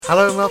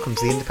Hello and welcome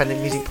to the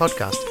Independent Music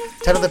Podcast,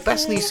 10 of the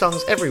best new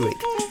songs every week,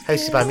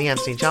 hosted by me,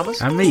 Anthony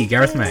Chalmers. And me,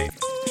 Gareth May.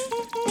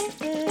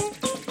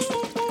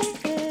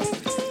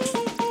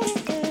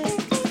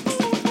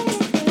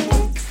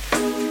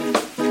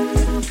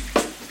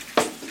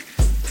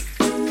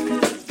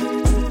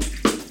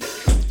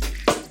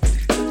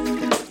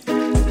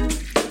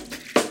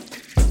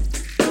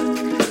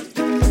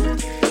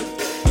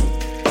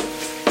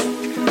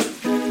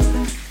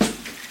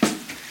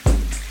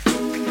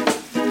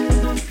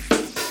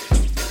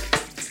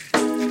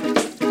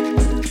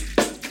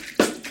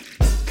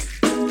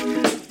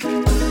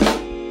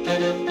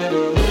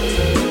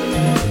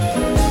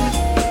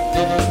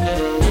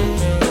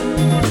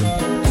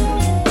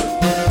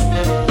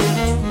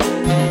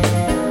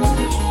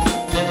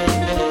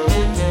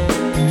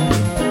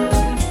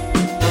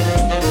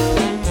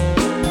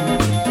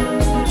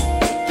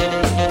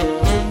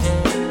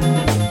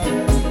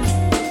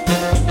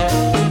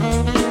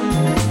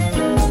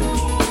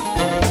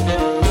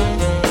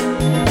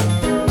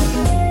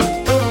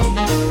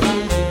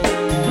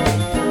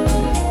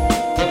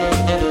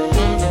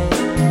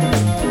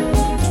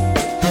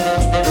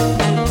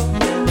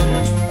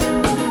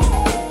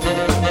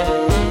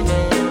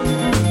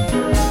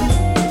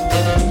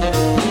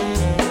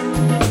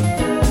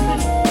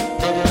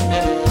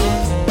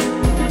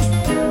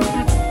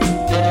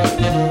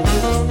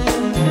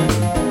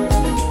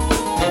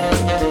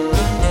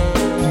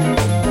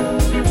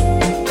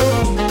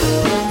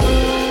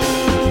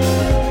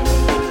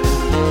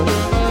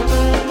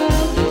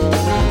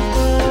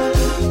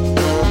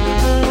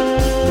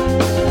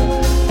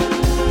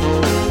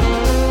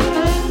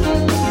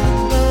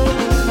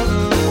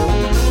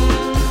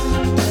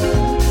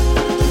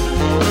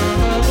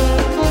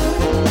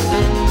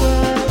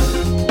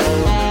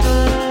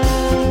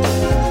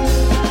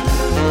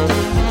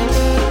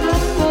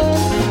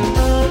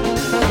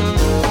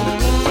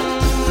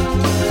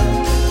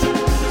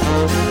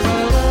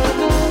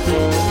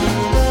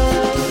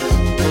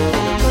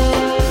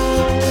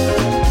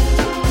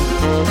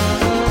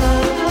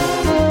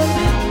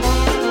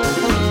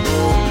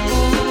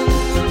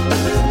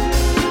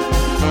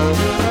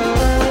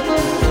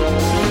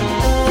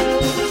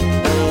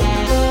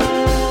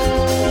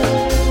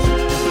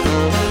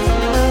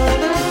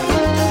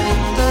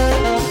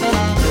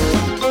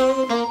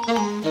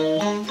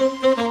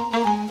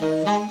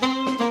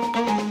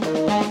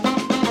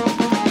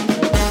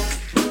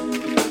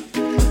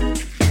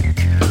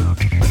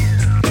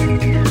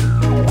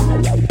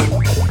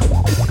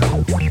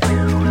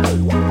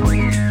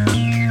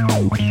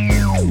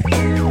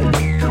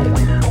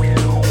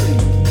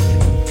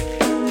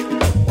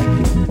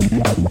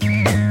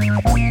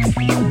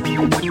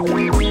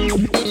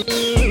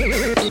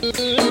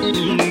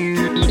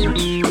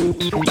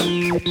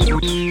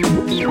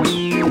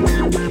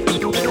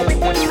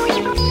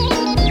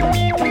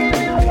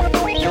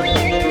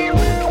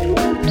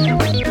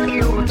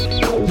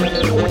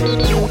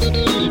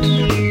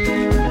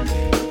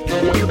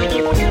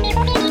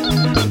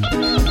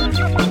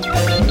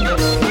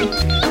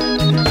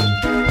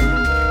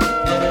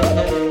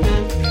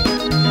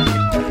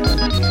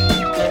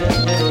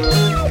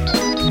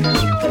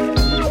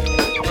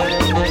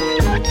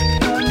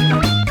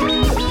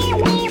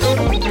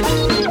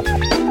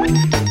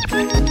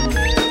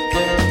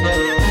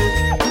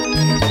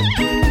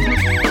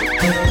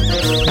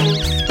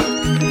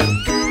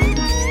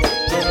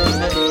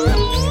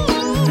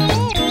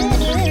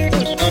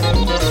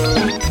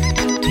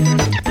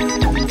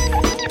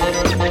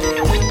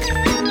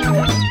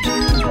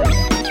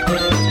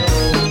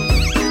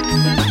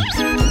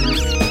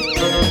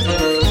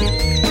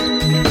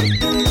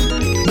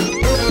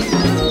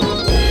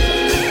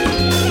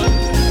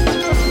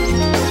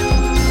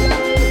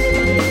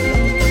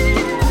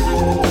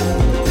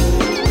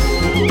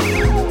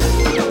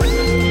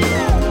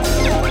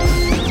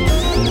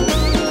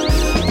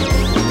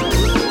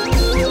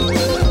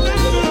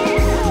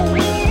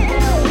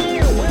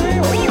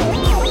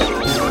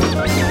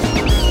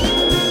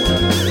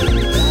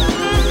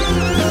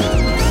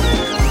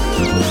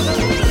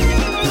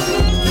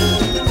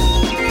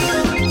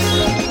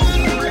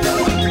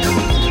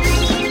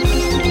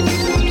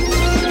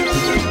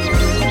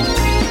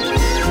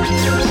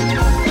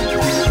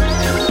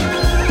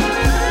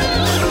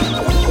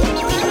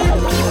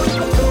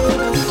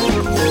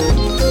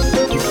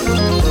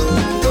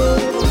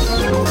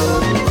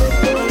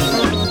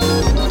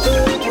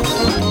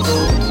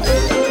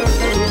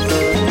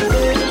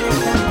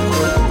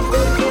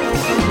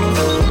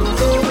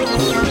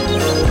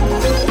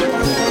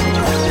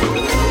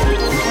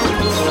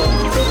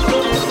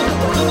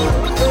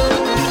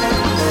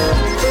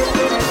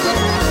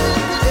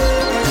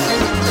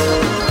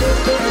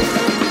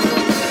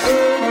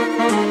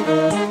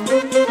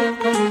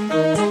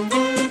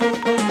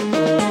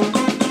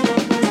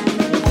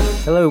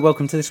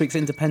 welcome to this week's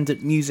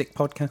Independent Music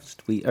Podcast.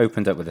 We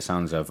opened up with the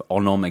sounds of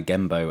Onom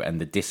Agembo and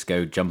the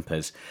Disco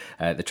Jumpers,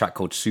 the track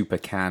called Super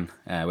Can,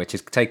 which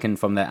is taken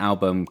from their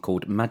album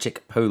called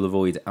Magic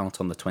Polaroid,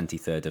 out on the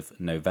 23rd of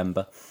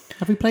November.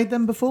 Have we played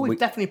them before? We've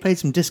definitely played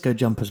some Disco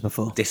Jumpers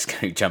before.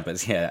 Disco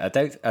Jumpers, yeah.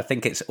 I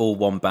think it's all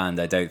one band.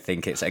 I don't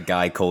think it's a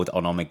guy called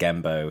Onom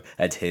Agembo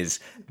and his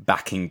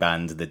backing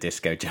band, the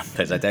Disco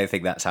Jumpers. I don't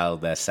think that's how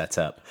they're set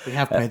up. We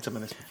have played some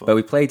of this before. But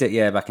we played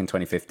it, back in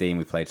 2015.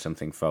 We played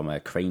something from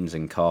Cranes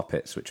and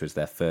Carpets, which was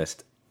their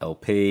first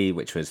LP,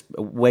 which was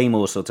way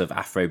more sort of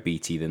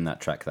Afrobeaty than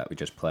that track that we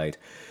just played.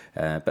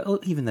 But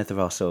even though there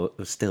are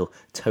still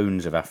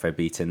tones of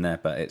Afrobeat in there,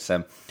 but it's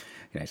sort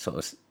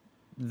of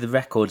the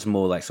record's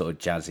more like sort of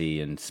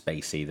jazzy and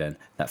spacey than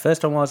that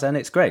first one was, and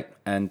it's great.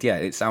 And yeah,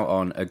 it's out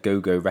on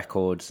Go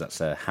Records.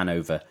 That's a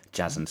Hanover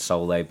jazz and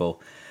soul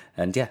label.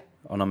 And yeah,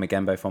 Onom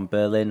Agembo from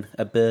Berlin,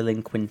 a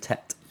Berlin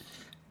quintet.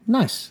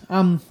 Nice.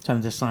 Trying to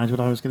decide what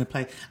I was going to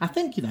play. I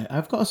think,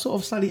 I've got a sort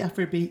of slightly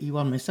Afrobeat-y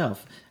one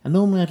myself, and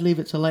normally I'd leave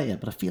it till later,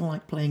 but I feel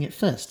like playing it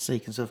first, so you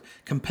can sort of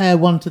compare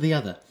one to the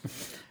other.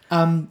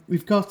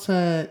 We've got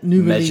a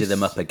new release. Measure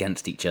them up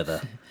against each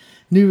other.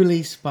 New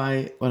release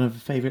by one of the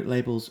favourite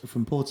labels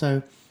from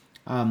Porto,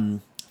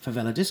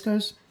 Favela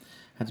Discos.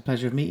 Had the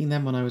pleasure of meeting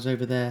them when I was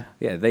over there.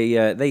 Yeah,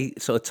 they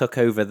sort of took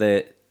over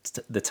the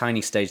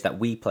tiny stage that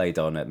we played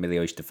on at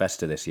Milhões de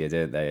Festa this year,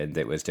 didn't they? And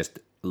it was just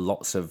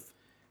lots of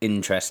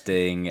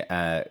interesting,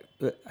 I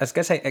was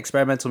going to say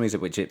experimental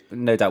music, which it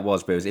no doubt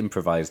was, but it was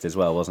improvised as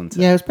well, wasn't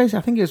it? Yeah, it was basically,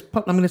 I think it was,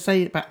 I'm going to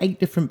say about 8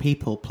 different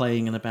people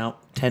playing in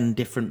about 10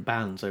 different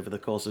bands over the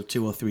course of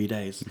 2 or 3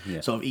 days.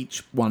 Yeah. Sort of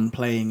each one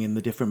playing in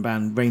the different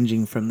band,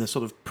 ranging from the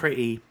sort of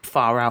pretty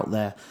far out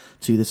there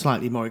to the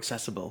slightly more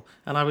accessible.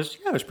 And I was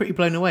pretty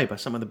blown away by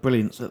some of the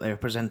brilliance that they were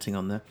presenting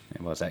on there.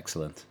 It was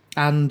excellent.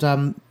 And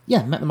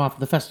met them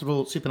after the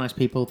festival. Super nice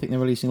people. I think they're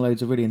releasing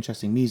loads of really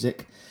interesting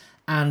music.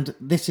 And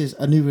this is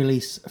a new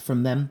release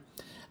from them.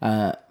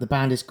 The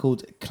band is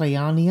called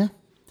Clayania.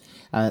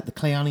 The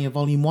Clayania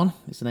Volume 1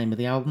 is the name of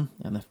the album.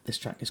 And this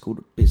track is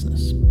called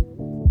Business.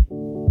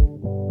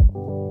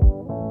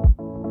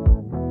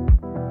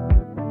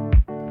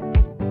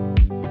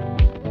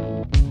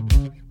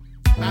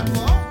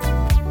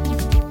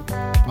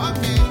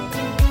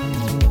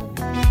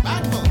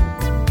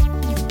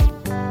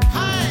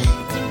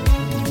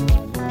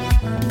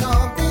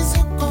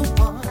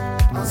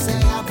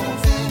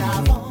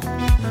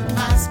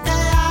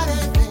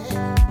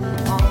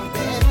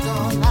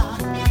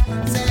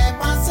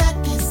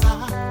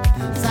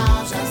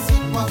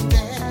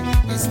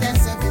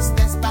 Business,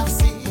 business,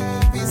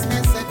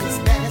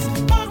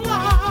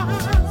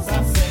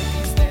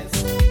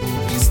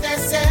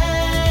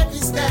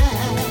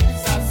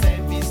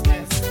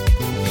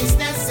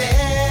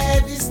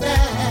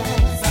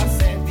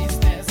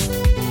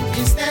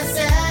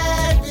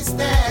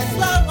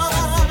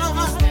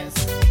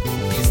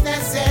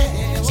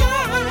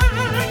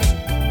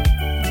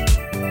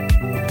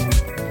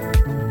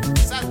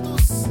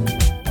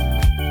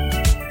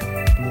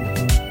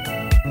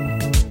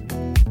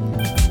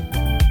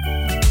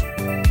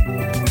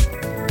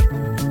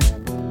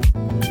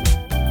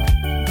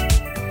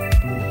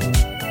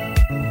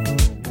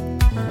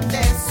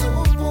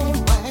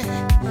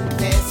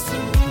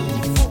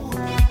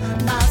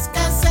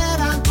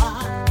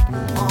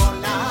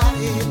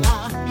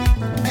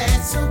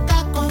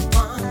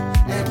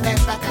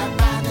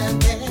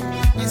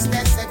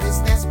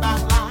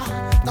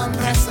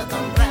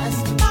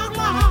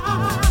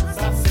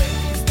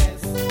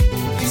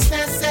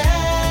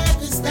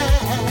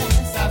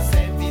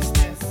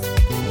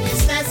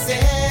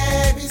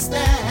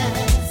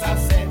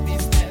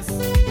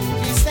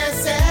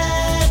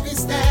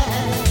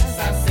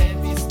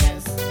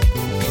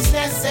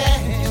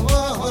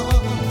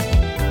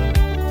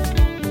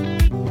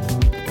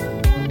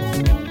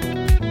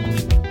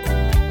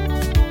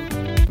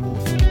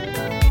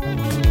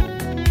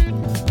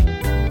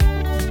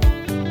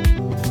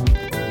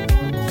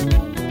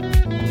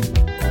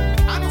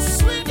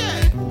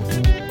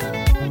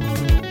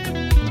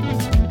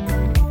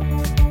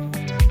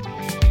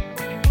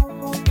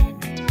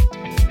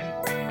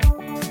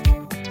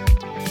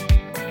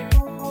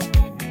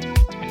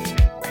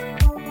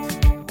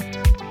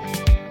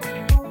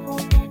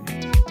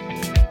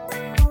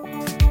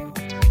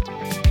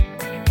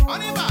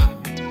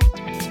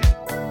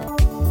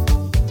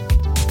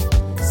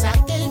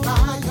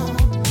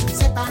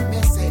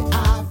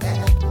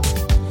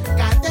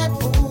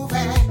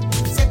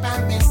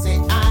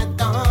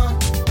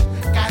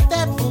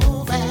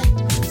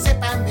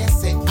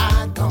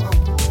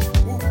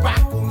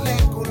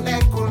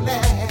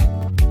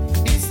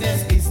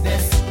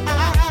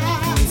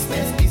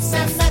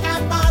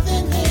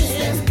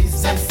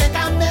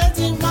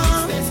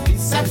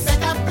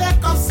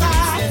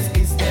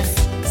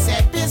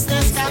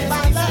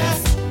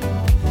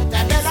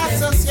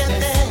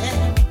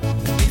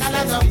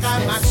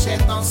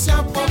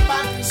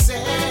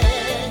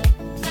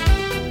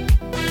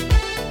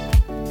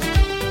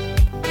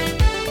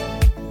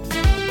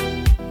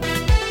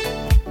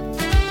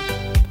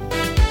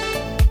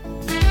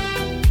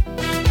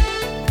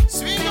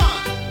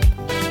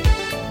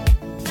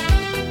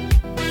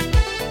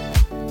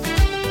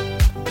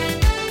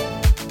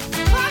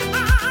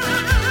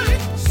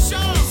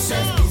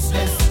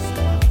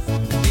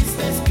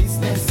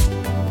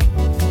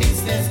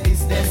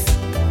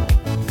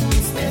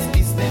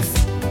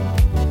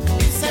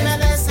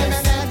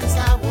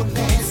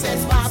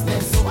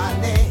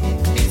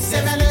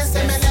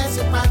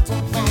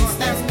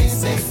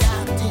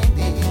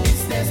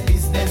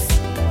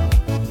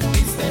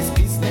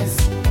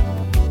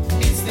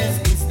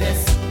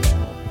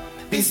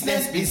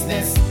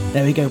 Business.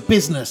 There we go.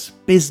 Business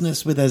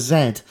with a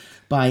Z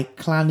by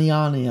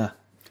Claniana.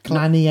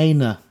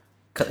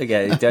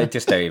 Yeah,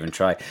 don't even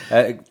try.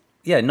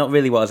 Not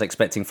really what I was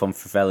expecting from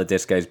Favela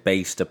Discos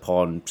based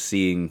upon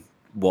seeing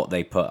what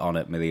they put on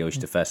at Milhões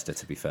de Festa,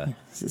 to be fair.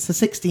 It's a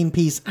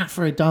 16-piece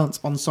Afro dance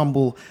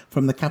ensemble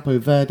from the Capo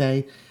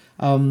Verde.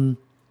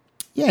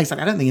 Yeah,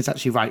 exactly. I don't think it's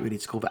actually right really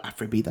to call it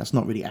Afrobeat. That's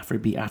not really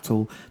Afrobeat at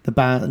all.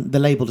 The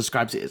label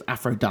describes it as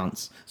Afro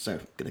dance, so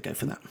I'm going to go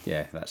for that.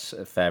 Yeah, that's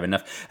fair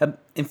enough.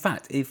 In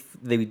fact, if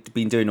they'd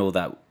been doing all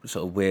that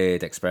sort of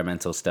weird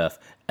experimental stuff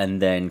and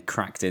then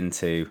cracked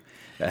into...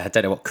 I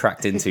don't know what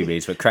cracked into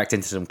means, but cracked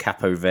into some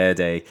Capo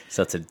Verde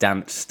sort of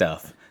dance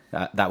stuff,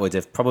 that would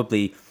have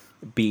probably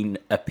been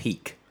a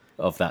peak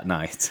of that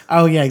night.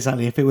 Oh, yeah,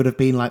 exactly. If it would have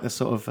been like the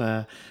sort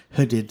of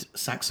hooded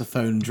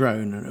saxophone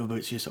drone, and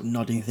which you're sort of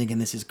nodding, thinking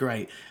this is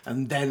great,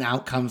 and then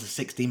out comes a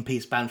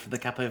 16-piece band for the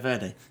Capo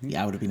Verde.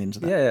 Yeah, I would have been into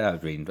that. Yeah, I'd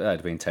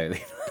have been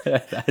totally,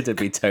 I'd have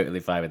been totally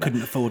fine with that.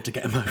 Couldn't afford to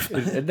get them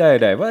over.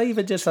 No. Well,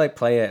 even just like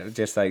play it,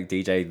 just like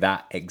DJ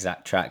that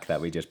exact track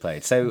that we just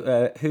played.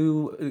 So,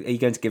 who are you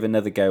going to give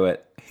another go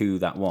at? Who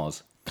that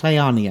was?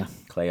 Clayania,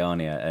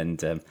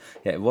 and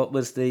what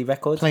was the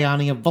record?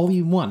 Clayania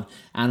Volume 1,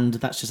 and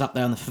that's just up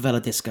there on the Favela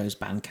Discos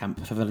Bandcamp,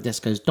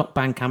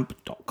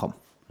 faveladiscos.bandcamp.com.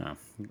 Oh,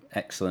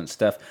 excellent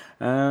stuff.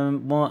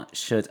 What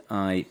should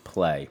I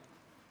play?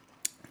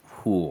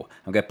 I'm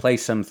going to play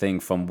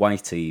something from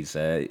Whitey's,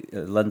 a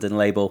London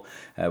label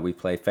we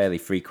play fairly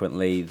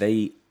frequently.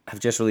 They have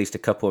just released a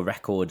couple of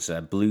records,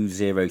 Blue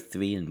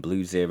 03 and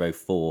Blue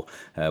 04,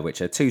 which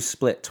are two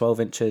split 12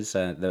 inches.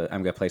 I'm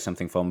going to play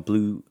something from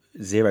Blue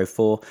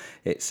 04.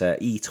 It's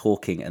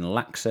E-Talking and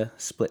Laxa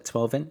split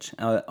 12 inch.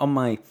 On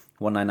my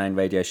 199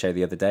 radio show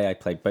the other day, I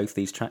played both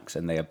these tracks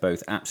and they are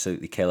both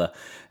absolutely killer.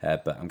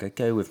 But I'm going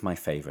to go with my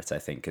favourite, I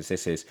think, because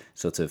this is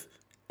sort of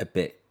a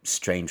bit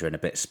stranger and a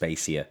bit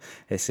spacier.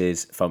 This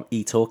is from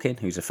E-Talking,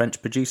 who's a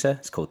French producer.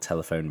 It's called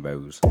Telephone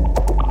Rose.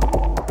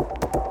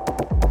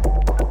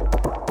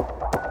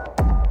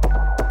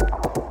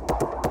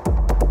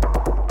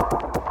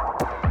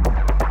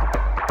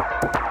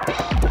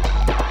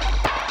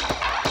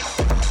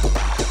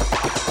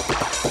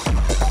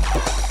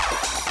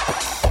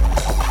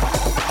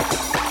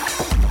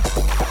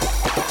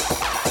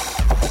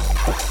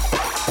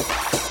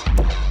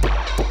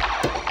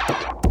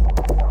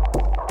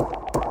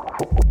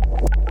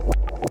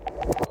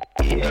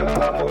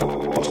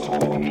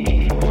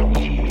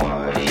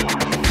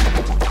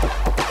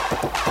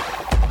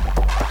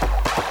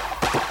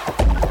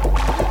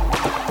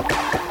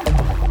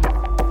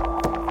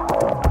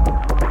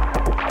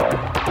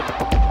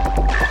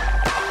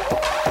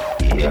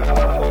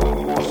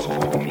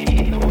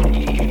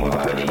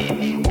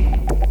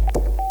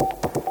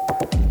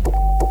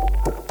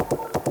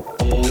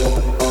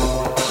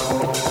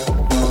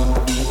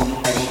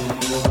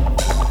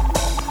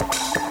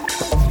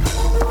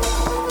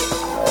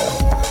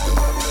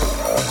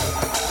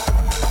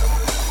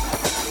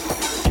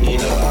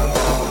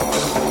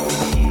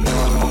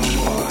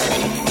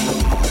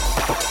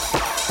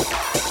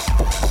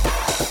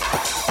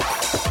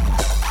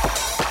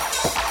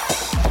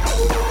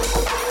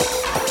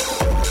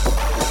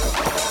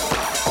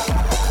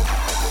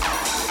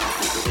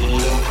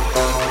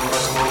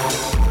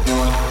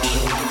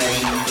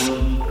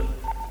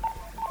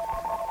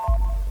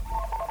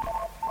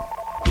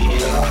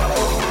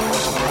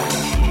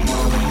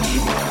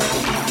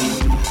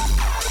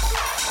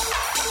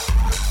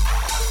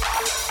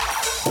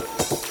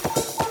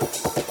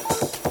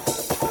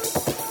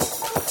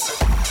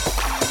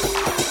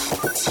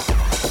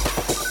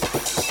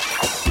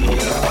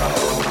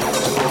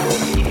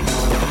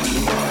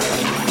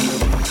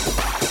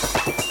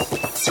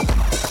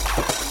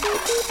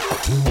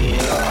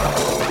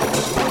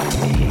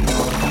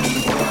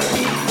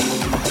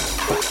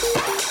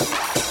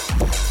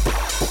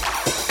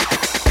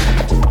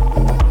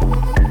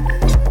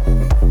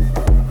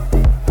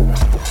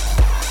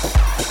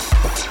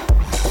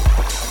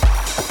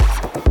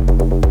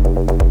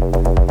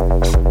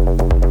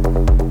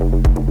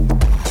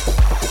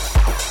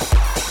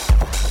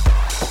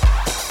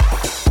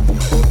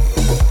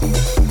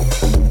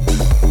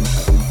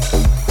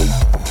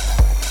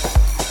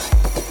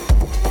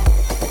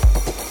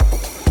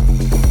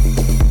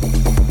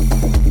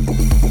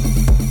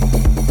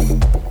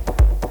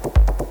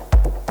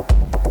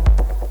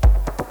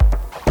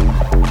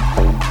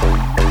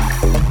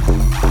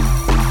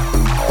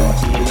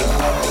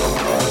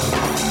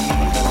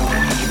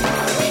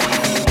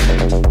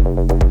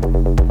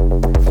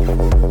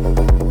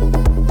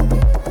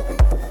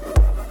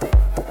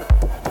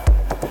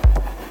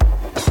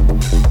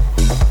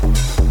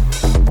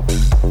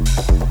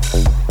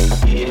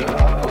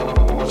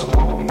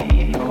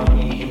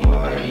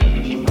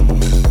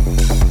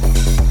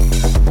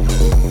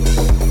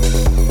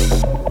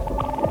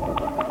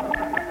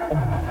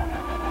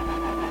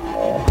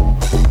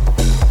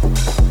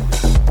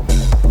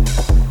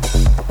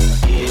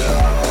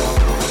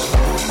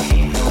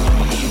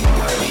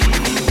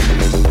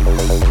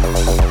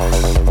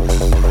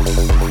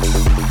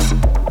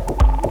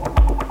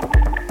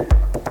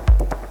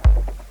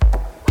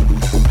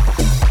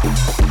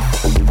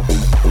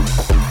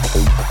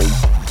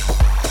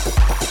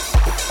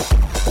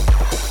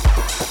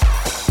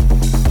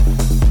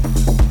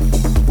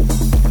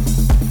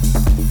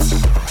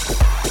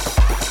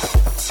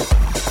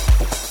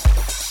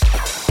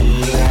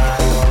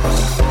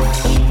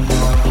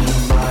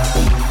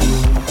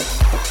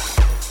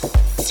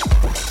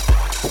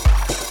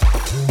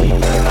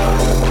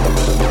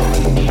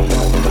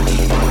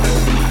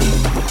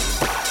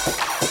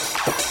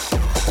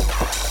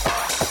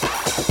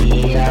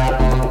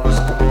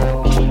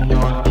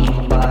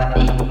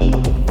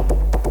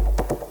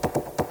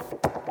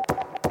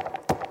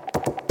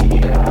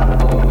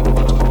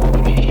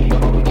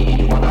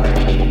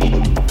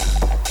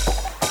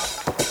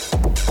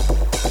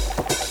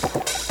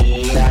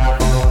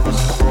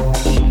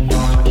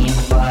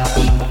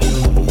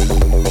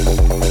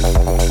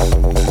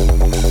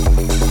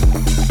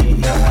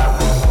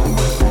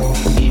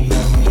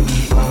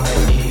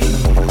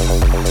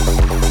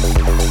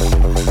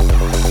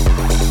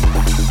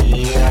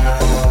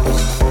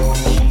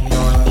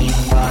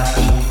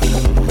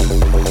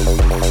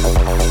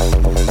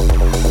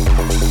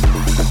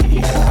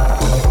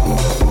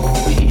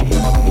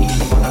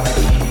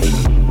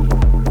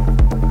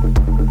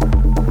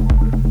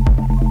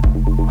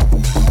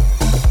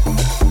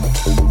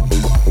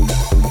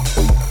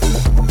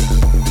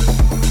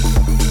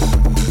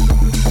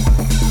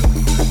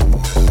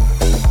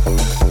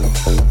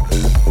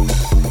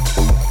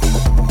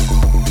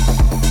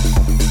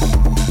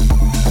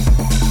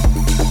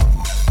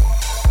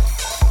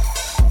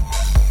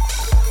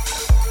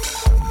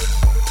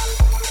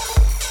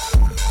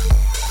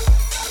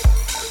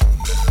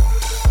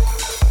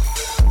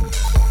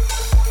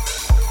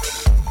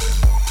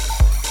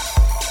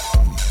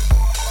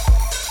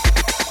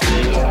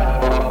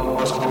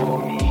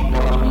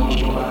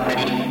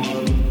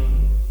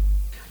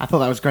 thought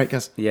that was great,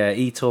 Gus. Yeah,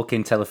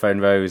 E-Talking Telephone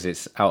Rose.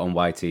 It's out on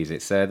Whitey's.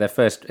 It's their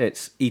first.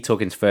 It's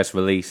E-Talking's first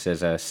release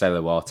as a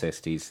solo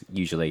artist. He's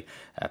usually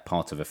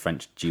part of a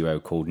French duo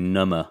called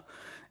Nummer,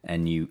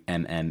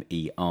 Nummer,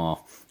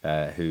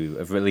 who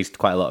have released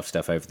quite a lot of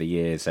stuff over the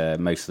years,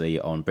 mostly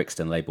on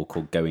Brixton label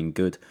called Going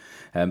Good.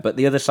 But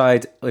the other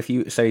side, if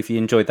you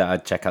enjoyed that,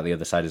 I'd check out the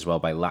other side as well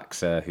by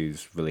Laxa,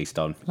 who's released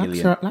on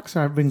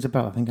Laxa rings a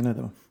bell. I think I know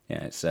that one.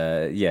 Yeah,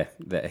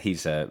 it's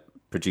he's a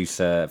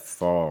producer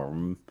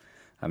from.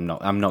 I'm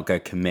not going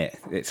to commit.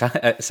 It's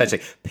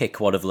essentially pick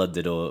one of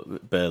London or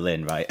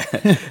Berlin, right?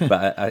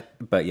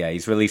 but yeah,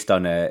 he's released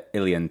on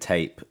Ilian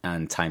Tape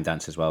and Time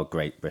Dance as well.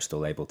 Great Bristol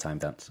label, Time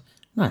Dance.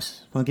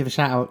 Nice. Well, I'll give a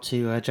shout out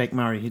to Jake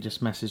Murray, who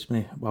just messaged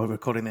me while we're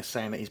recording this,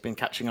 saying that he's been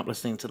catching up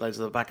listening to those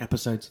of the back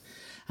episodes.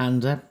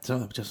 And so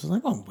I just was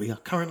like, oh, we are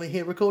currently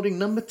here recording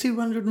number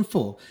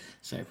 204.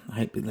 So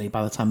hopefully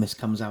by the time this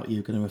comes out,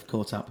 you're going to have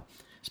caught up. I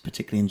was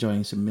particularly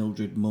enjoying some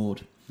Mildred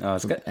Maud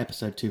from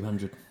episode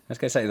 200. I was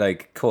going to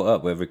say, caught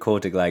up. We're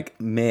recording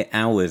mere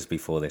hours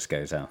before this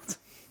goes out.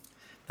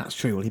 That's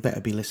true. Well, he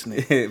better be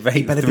listening. He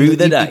better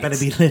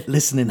be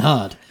listening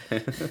hard.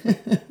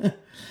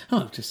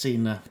 Oh, I've just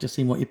seen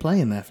what you're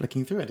playing there,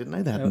 flicking through. I didn't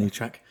know they had a new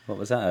track. What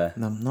was that?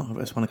 No, I'm not.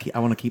 I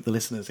want to keep the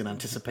listeners in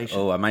anticipation.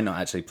 Oh, I might not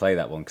actually play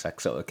that one because I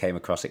sort of came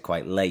across it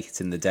quite late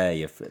in the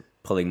day of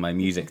pulling my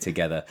music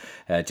together.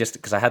 Just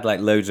because I had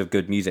loads of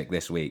good music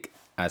this week,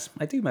 as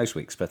I do most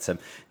weeks, but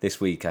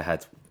this week I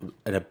had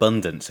an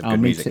abundance of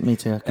good music. Me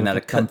too.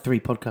 I've done 3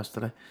 podcasts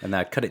today. And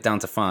I cut it down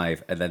to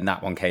 5, and then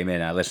that one came in,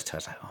 and I listened to it, I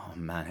was like, oh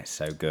man, it's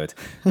so good.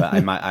 But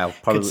I'll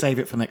probably... Could save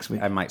it for next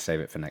week. I might save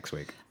it for next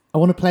week. I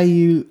want to play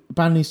you a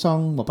brand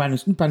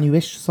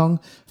new-ish song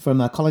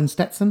from Colin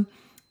Stetson,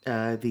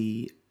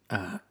 the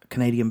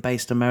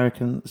Canadian-based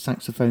American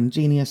saxophone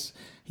genius.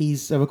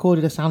 He's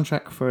recorded a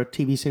soundtrack for a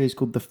TV series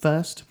called The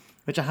First,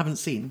 which I haven't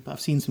seen, but I've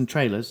seen some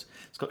trailers.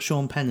 It's got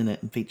Sean Penn in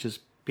it and features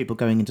people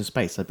going into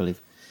space, I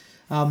believe.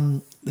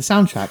 The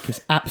soundtrack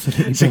is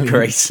absolutely It's a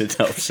great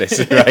synopsis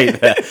right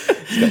there.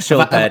 It's got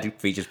Sean Penn,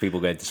 features people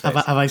going to space.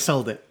 Have I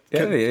sold it?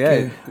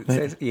 Yeah.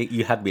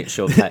 You had me at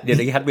Sean Penn.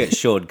 You had me at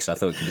Sean because I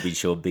thought it could be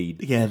Sean Bean.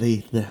 Yeah,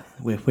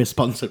 we're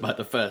sponsored by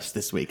The First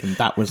this week, and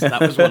that was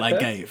what I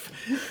gave.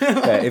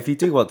 If you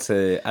do want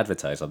to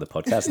advertise on the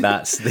podcast,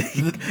 that's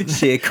the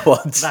sheer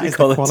quality. That is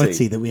the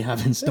quality that we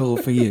have in store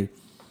for you.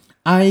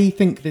 I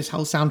think this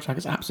whole soundtrack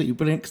is absolutely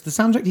brilliant because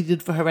the soundtrack he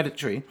did for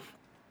Hereditary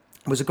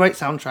was a great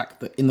soundtrack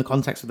that, in the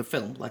context of the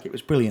film, it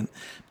was brilliant.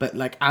 But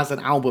as an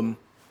album,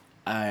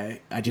 I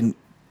didn't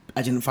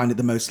find it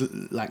the most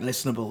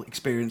listenable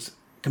experience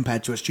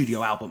compared to a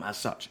studio album as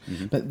such.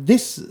 Mm-hmm. But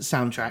this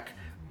soundtrack,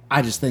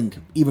 I just think,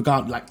 either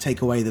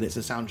take away that it's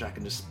a soundtrack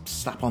and just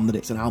slap on that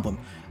it's an album,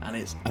 and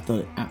I thought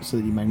it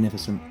absolutely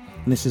magnificent.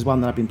 And this is one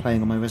that I've been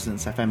playing on my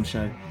Resonance FM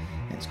show.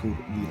 It's called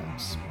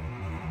Relapse.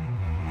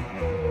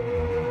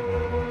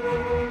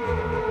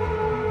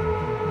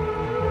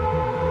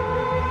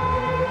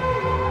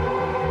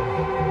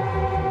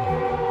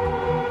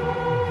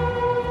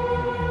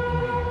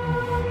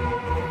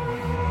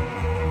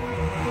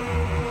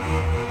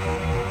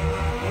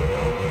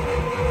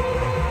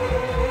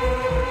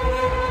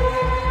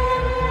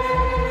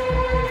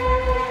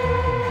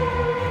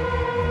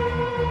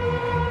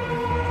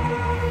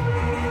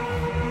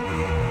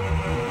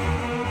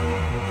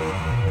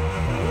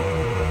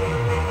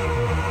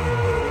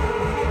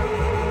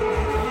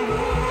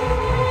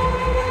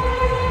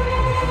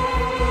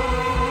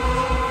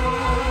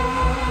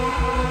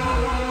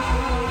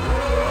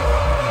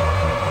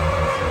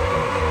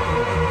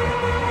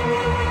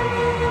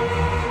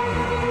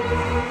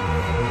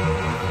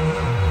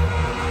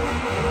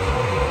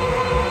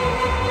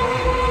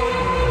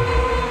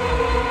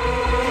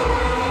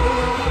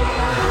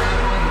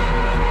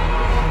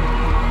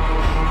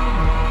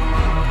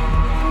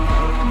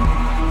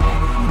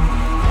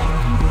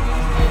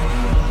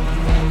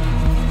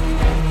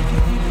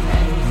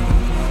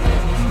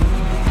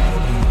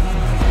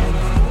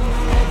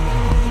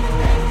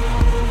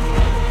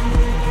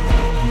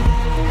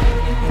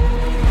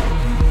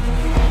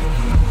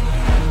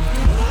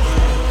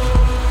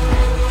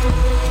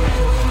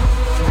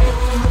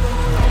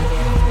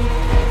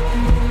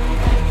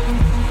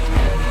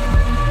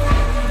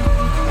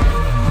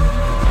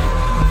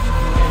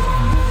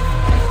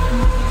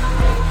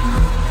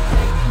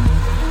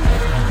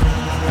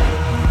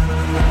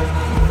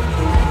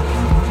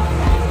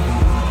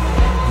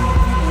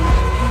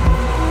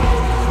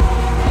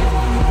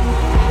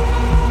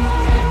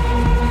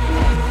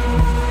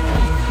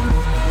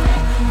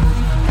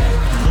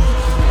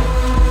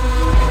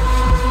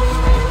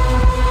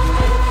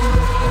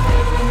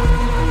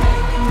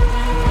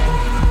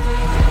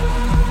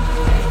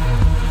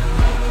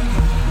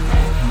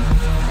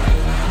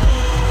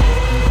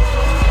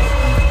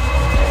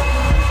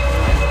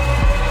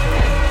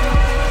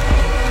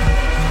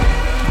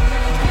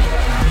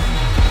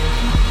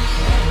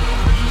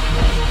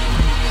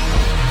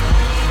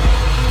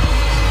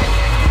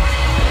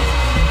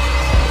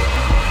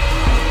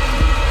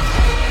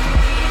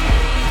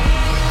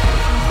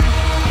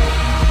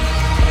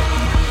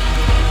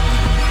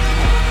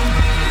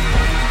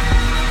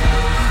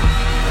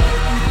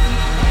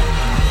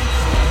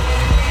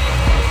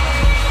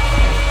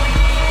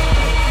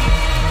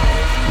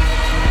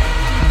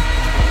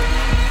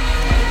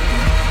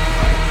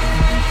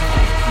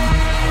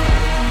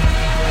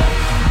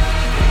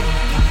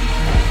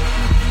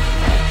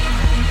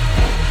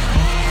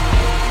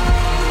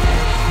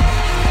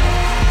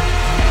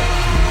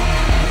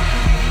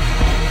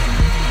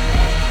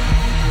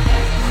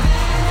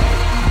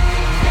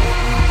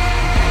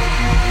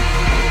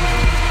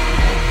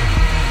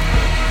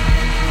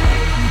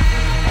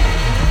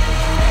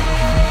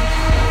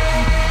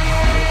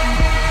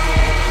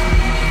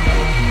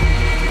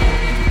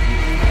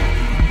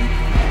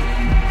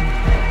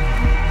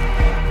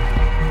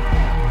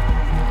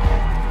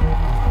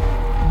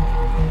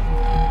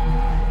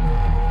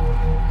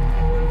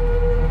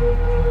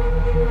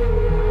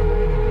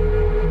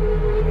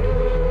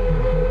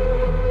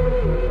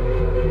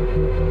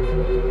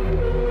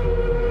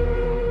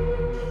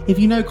 If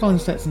you know Colin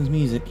Stetson's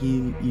music,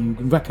 you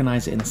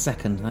recognise it in a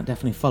second. That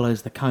definitely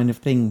follows the kind of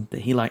thing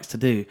that he likes to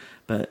do.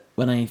 But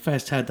when I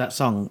first heard that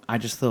song, I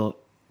just thought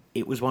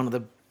it was one of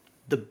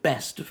the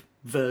best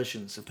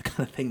versions of the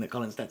kind of thing that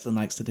Colin Stetson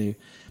likes to do.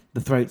 The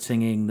throat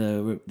singing,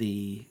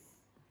 the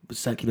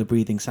circular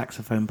breathing,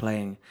 saxophone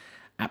playing,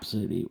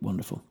 absolutely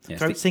wonderful. Yes,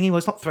 throat singing? Well,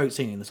 it's not throat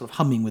singing, the sort of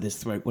humming with his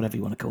throat, whatever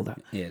you want to call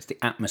that. Yeah, it's the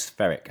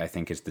atmospheric, I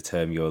think, is the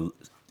term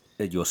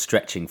you're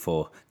stretching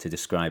for to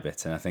describe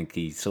it. And I think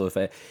he sort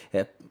of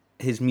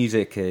his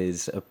music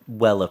is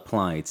well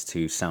applied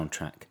to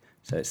soundtrack.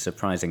 So it's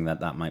surprising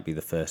that might be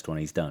the first one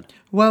he's done.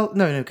 Well,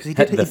 no, because he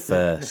did the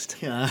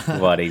first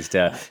what he's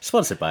done.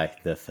 Sponsored by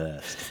The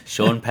First,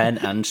 Sean Penn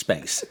and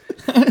Space.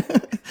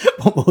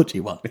 What more do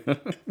you want?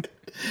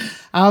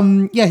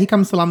 He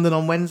comes to London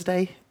on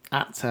Wednesday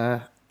at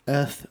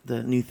Earth,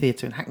 the new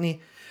theatre in Hackney.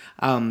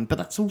 But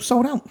that's all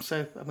sold out,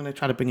 so I'm going to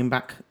try to bring him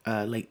back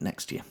late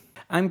next year.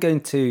 I'm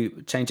going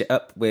to change it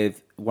up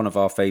with one of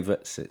our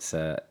favourites. It's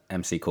an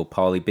MC called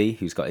Parley B,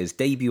 who's got his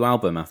debut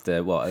album after,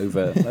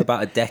 over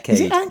about a decade.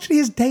 Is it actually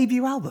his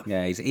debut album?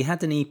 Yeah, he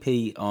had an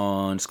EP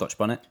on Scotch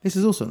Bonnet. This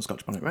is also on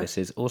Scotch Bonnet, right? This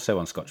is also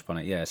on Scotch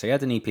Bonnet, yeah. So he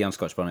had an EP on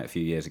Scotch Bonnet a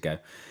few years ago,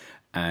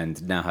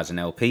 and now has an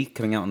LP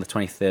coming out on the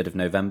 23rd of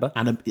November.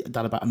 And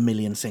done about 1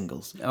 million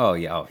singles. Oh,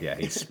 yeah.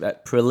 He's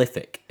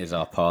prolific, is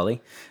our Parley.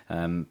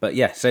 But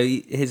yeah, so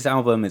his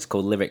album is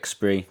called Lyric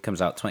Spree,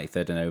 comes out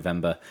 23rd of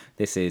November.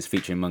 This is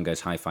featuring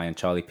Mungo's Hi-Fi and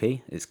Charlie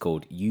P. It's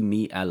called You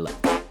Me A Luck.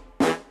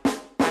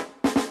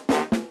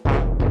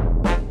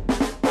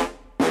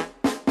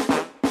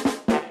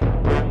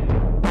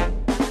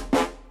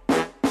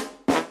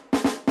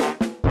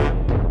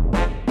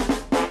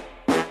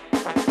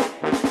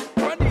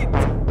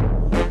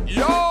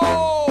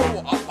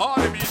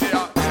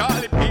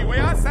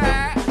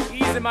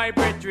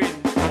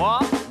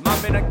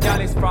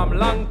 From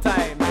long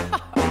time.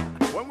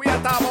 When we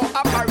are talking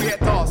about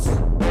apparatus,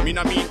 me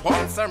no mean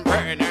pumps and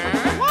burner.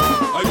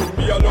 Are you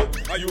me a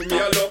look? Are you me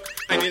a look?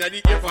 And in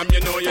the ear from you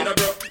know you're not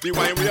broke. The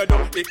wine we are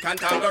done, it can't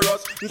tangle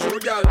us. True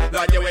girl,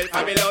 Lord, you well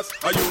fabulous.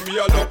 Are you me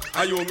a look?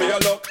 Are you me a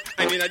look?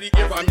 And in the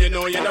ear from you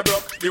know you're not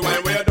broke. The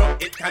wine we are done,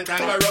 it can't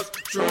tangle us.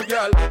 True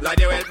girl, Lord,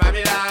 you well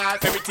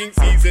fabulous. Everything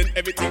seasoned,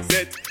 everything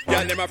set.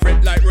 Girl, them a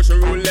fret like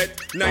Russian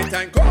roulette.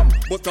 Nighttime come,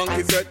 but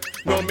tongue sweat.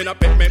 No me no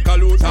pet, make her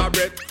lose her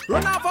breath.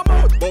 Run off her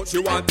mouth, but she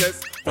want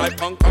test. Fly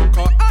punk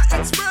conquer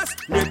express.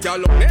 Make her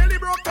look nearly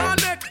broke her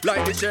neck.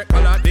 Like the shirt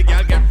color, the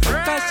girl get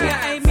fresh. Cause she a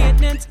high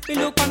maintenance. We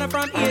look on her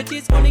from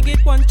 80s. Only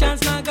get one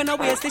chance, not gonna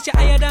waste it. She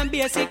higher than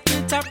basic,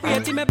 till top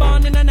rating. Me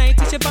born in the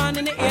 90s, she born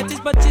in the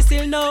 80s. But she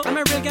still know I'm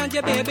a real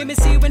ganja baby. Me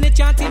see when the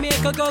chanty make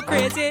her go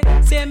crazy.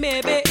 Say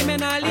maybe, me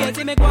not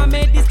lazy. Me go and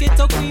make this get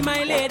so queen,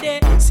 my lady.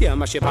 See how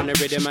my shape on the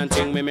rhythm and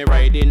thing when me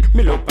riding.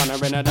 Me look on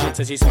her and I dance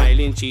and she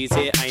smiling. She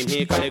say I'm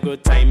here cause a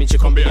good time. And she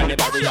come behind the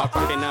barrier,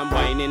 cracking and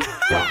whining.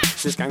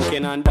 She's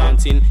skanking and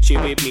dancing. She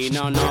with me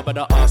now, but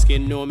the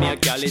asking. Know me a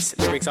gallus.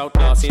 Lyrics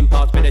outlasting,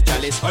 parts with the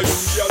chalice. Are you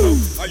me a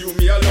look? Are you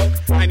me a look?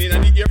 And in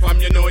the ear from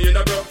you know you're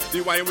not broke.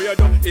 The wine we are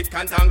done, it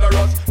can't tangle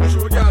us.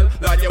 True girl,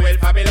 Lord, you well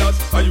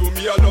fabulous. Are you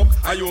me a look?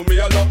 Are you me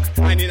a look?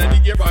 And in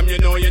the ear from you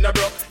know you're not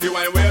broke. The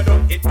wine we are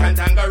done, it can't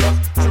tangle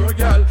us. True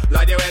girl,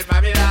 Lord, you well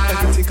fabulous.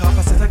 Everything off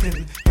a set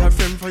again.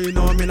 Girlfriend for you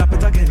know me not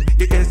it again.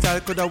 Your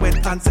hairstyle coulda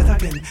went and set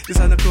again. This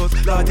on the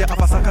clothes, Lord, you have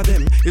a sack of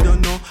them. You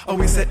don't know how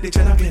we set the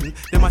chain again.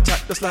 Them a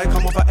chat just like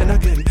come over and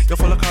again. You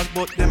follow cars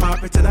but them a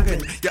pretend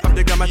again. You have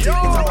the grammar tick,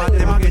 it's about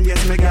them again.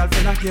 Yes, my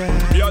girlfriend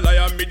again. Me a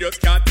lion, me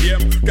just can't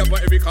tame. Get for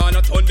every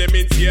corner, turn them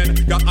insane.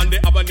 You're on the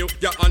avenue,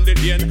 you're on the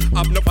lane.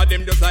 Have enough of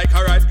them just like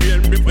a rice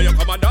grain. Before you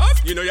come and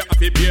dance, you know you have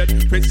to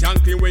beat. Fresh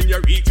and clean when you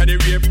reach at the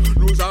rave.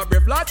 Lose our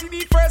breath, last you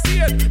need first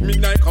aid.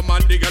 Midnight come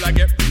and the girl I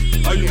get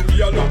free. Are you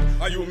me a look?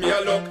 Are you me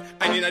a look?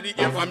 And in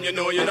the ear from you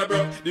know you're not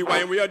broke. The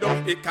wine we are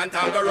done, it can't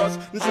tangle us.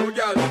 True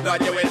girl,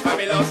 Lord, you well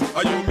fabulous.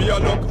 Are you me a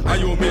look? Are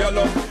you me a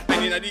look?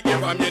 And in the ear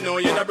from you know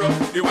you're not broke.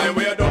 The wine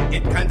we are done,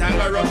 it can't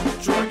tangle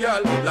us. True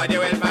girl, Lord, you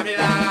well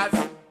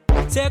fabulous.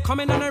 Say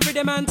coming on a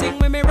rhythm and thing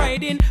when me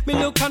riding. Me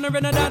look on her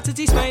and I dance and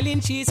she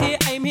smiling. She say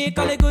I'm here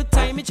call a good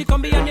time. And she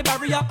come behind the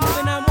barrier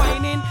moving and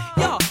whining.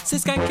 Yo, she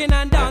skanking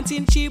and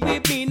dancing. She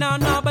with me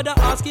now, but the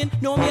asking.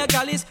 Know me a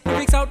gallus,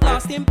 lyrics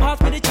outlasting, pass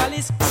with the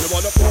chalice. You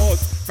wanna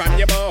pause from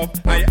your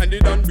mouth. I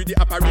ended on with the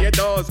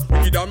apparatus.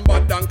 Wicked and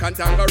bad and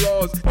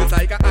cantankerous. Just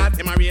like a art,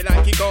 him a real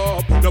and kick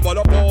up. No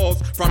wanna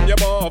pause from your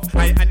mouth.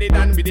 I ended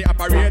on with the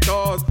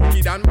apparatus.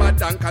 Wicked and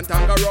bad and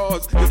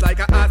cantankerous. Just like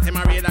a art, him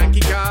a real and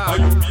kick up. Are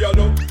you me a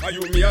look? Are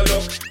you me a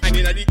look? And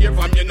in the ear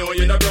from you know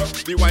you're not broke.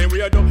 The wine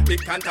we are done,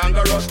 it can't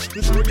tangle us.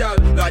 True girl,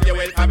 Lord, you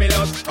well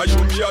fabulous. Are you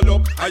me a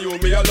look? Are you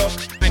me a look?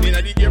 And in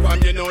the ear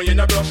from you know you're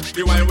not broke.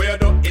 The wine we are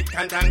done, it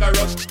can't tangle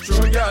us.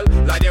 True girl,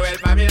 Lord, you well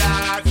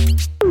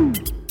fabulous.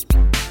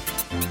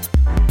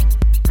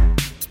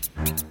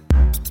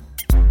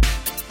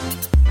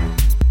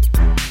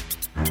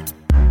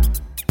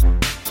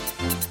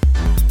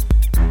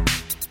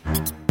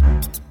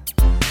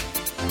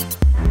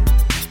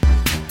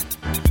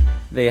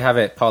 There you have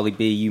it, Parley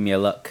B, You Me A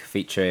Luck,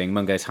 featuring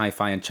Mungo's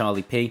Hi-Fi and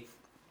Charlie P.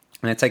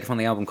 And I take it from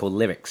the album called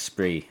Lyric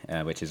Spree,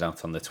 which is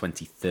out on the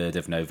 23rd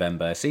of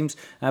November.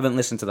 I haven't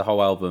listened to the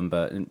whole album,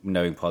 but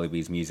knowing Polly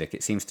B's music,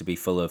 it seems to be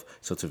full of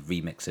sort of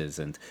remixes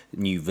and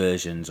new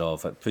versions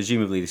of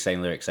presumably the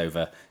same lyrics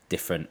over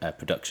different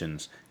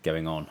productions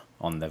going on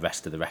the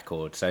rest of the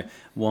record. So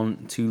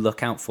one to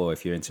look out for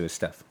if you're into his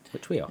stuff,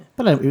 which we are.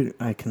 But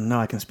I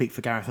can speak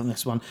for Gareth on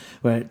this one,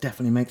 where it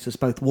definitely makes us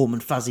both warm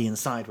and fuzzy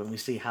inside when we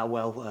see how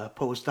well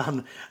Paul's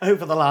done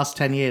over the last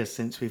 10 years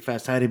since we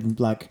first heard him.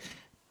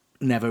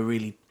 Never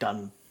really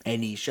done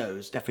any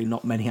shows, definitely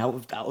not many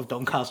out of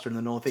Doncaster in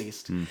the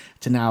northeast,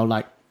 to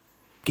now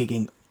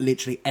gigging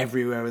literally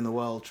everywhere in the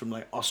world, from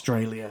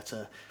Australia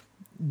to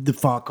the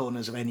far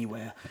corners of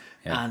anywhere,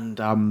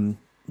 and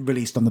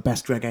released on the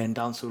best reggae and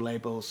dancehall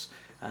labels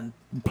and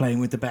playing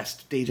with the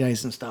best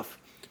DJs and stuff.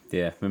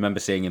 Yeah, remember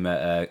seeing him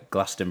at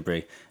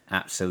Glastonbury.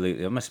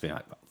 Absolutely, there must have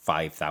been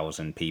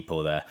 5,000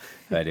 people there,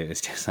 but it was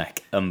just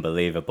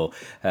unbelievable.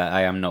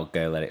 I am not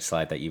going to let it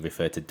slide that you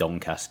referred to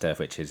Doncaster,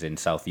 which is in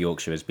South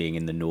Yorkshire, as being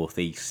in the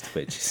northeast,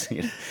 which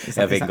is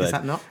of England. Is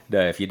that not?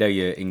 No, if you know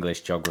your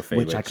English geography,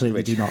 which I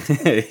clearly do not.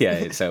 Yeah,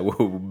 it's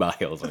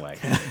miles away.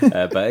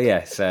 But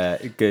yes,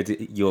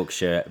 good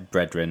Yorkshire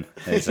brethren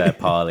is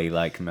Parley,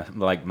 like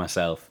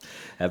myself.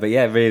 But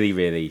yeah, really,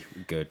 really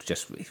good.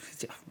 Just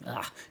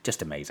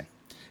amazing.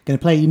 Going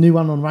to play you a new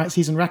one on Right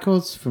Season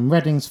Records from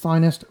Reading's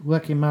finest,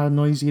 Working Man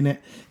Noise Unit.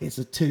 It's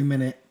a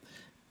 2-minute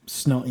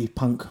snotty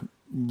punk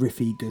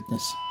riffy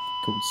goodness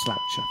called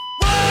Sloucher.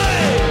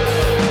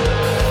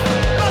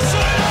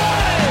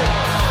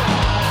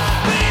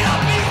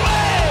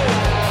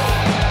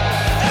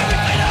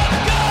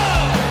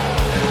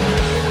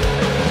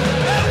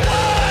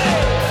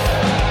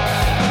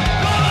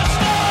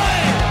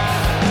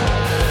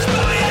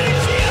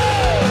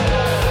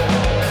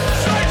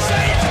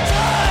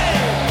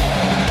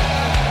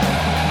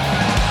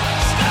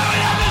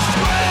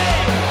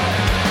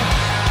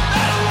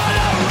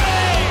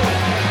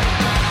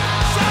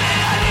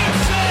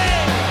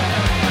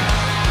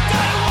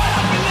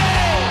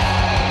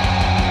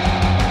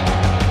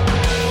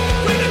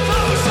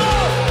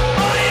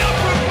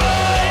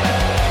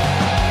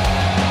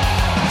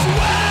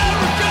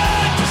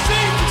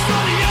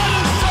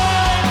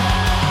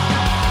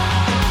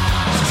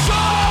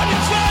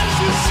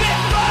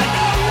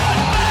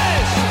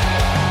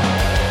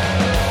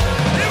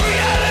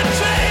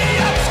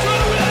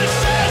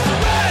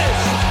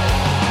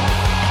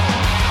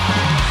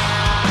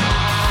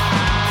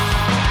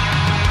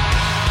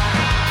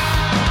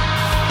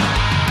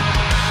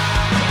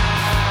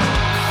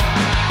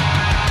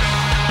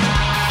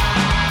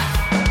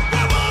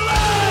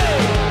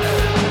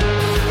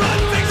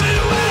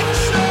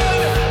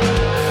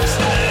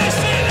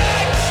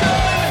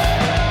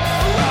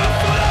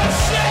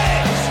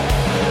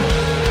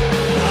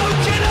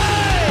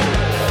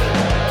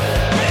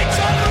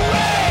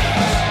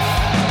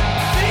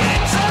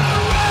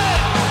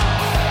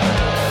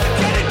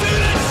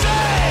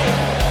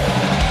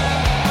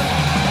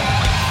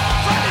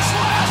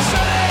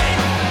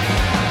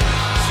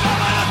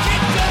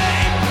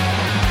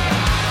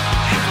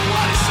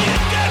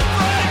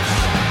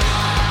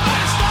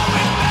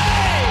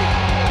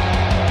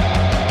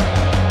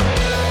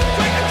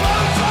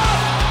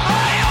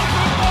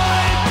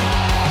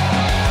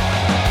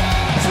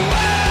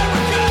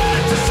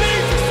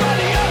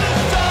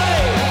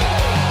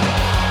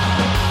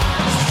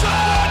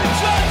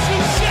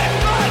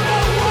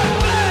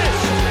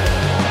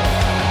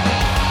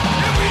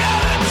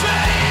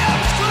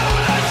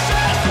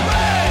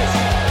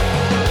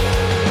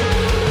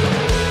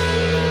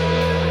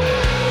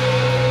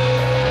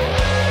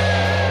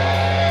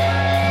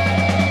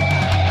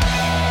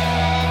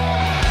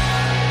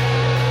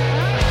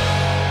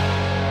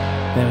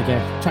 There we go.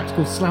 The track's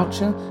called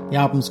Sloucher. The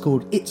album's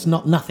called It's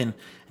Not Nothing,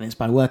 and it's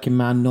by Working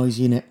Man Noise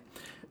Unit.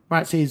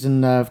 Right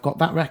Season have got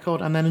that record,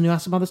 and then a new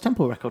Acid Mother's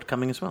Temple record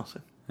coming as well.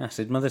 So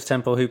Acid Mother's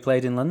Temple, who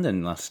played in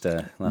London last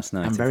night.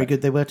 And very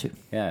good they were too.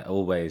 Yeah,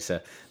 always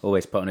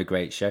put on a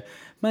great show.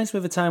 Reminds me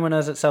of a time when I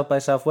was at South by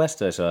Southwest,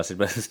 so Acid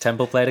Mother's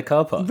Temple played a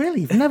car park.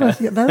 Really? You've never,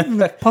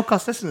 the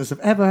podcast listeners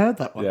have ever heard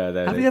that one. Yeah,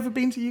 have you ever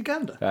been to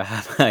Uganda?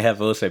 I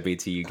have also been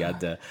to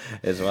Uganda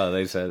as well.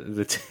 Those are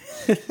the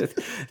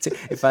two.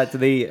 In fact,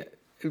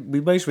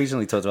 we most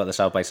recently talked about the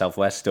South by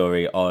Southwest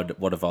story on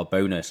one of our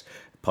bonus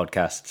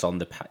podcasts on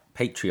the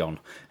Patreon.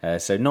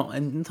 So not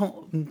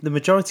the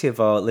majority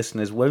of our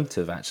listeners won't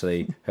have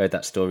actually heard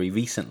that story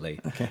recently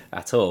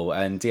at all.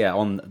 And yeah,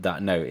 on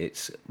that note,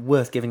 it's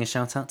worth giving a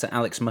shout out to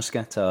Alex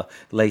Muscat, our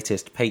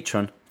latest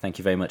patron. Thank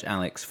you very much,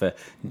 Alex, for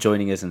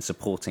joining us and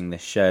supporting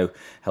this show,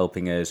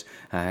 helping us,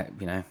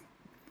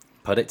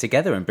 put it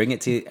together and bring it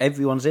to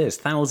everyone's ears.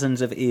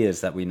 Thousands of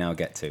ears that we now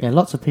get to. Yeah,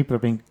 lots of people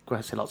have been... Well,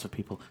 I say lots of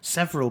people.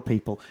 Several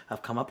people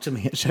have come up to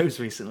me at shows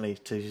recently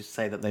to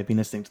say that they've been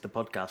listening to the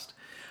podcast.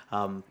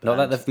 Not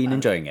that they've been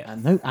enjoying it.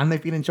 And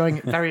they've been enjoying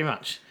it very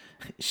much.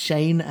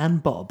 Shane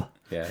and Bob.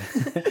 Yeah.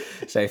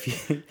 So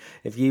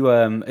if you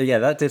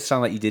that did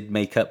sound like you did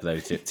make up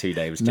those 2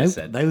 names just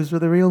said. Those were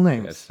the real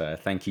names. Yes,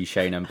 thank you,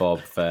 Shane and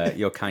Bob, for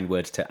your kind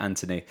words to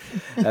Anthony.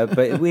 But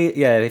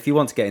if you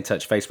want to get in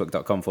touch,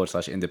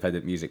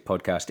 facebook.com/independent music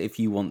podcast. If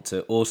you want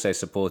to also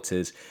support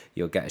us,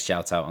 you'll get a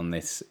shout out on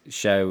this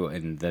show.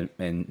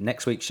 In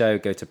next week's show,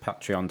 go to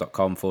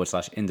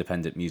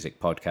patreon.com/independent music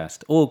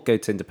podcast, or go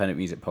to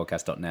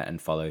independentmusicpodcast.net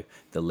and follow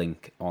the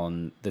link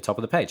on the top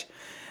of the page.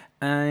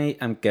 I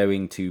am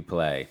going to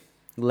play.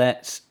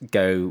 Let's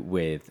go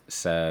with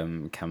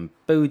some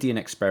Cambodian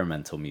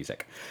experimental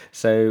music.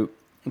 So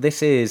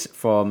this is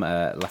from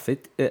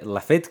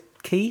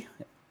Lafidki.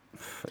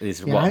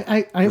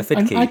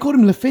 I called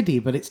him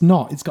Lafidi, but it's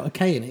not. It's got a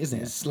K in it, isn't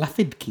it? It's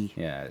Lafidki.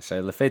 Yeah,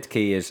 so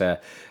Lafidki is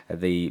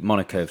the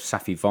moniker of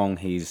Safi Vong.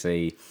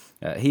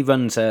 He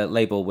runs a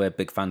label we're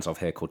big fans of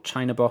here called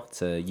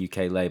Chinabot, a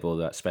UK label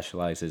that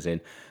specialises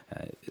in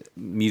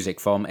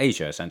music from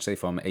Asia, essentially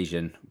from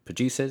Asian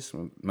producers.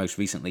 Most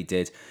recently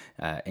did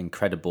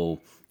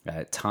incredible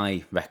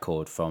Thai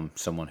record from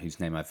someone whose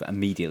name I've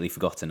immediately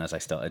forgotten as I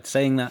started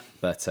saying that,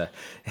 but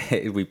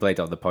we played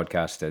it on the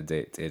podcast and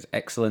it is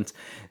excellent.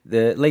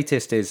 The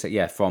latest is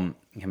from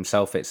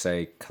himself. It's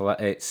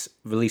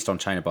released on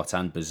Chinabot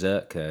and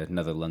Berserk,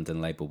 another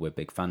London label we're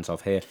big fans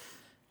of here.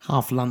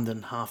 Half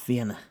London, half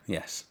Vienna.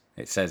 Yes,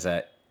 it says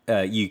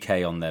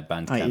UK on their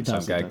Bandcamp, so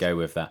I'm going to go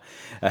with that.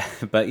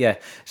 But yeah,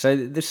 so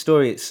this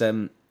story, it's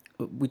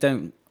we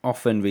don't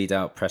often read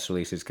out press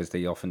releases because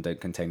they often don't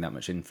contain that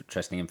much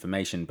interesting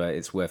information, but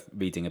it's worth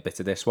reading a bit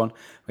of this one,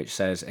 which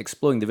says,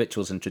 exploring the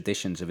rituals and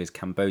traditions of his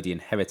Cambodian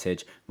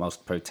heritage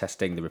whilst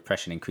protesting the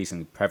repression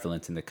increasingly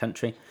prevalent in the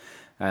country.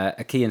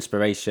 A key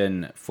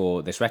inspiration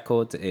for this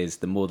record is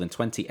the more than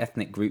 20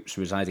 ethnic groups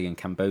residing in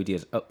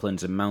Cambodia's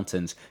uplands and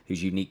mountains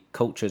whose unique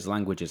cultures,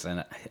 languages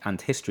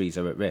and histories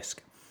are at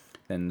risk.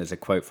 Then there's a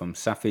quote from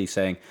Safi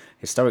saying,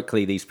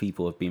 historically these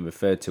people have been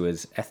referred to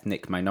as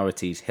ethnic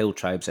minorities, hill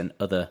tribes and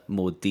other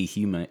more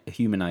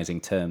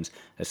dehumanizing terms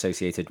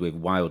associated with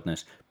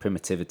wildness,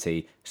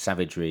 primitivity,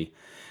 savagery.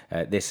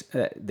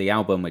 The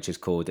album, which is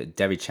called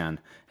Derichan,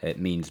 it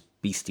means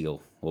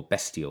bestial or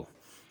bestial.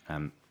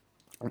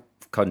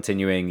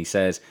 Continuing, he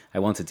says, I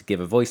wanted to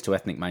give a voice to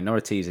ethnic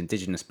minorities,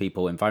 indigenous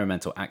people,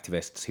 environmental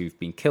activists who've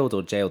been killed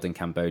or jailed in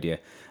Cambodia.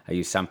 I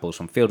used samples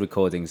from field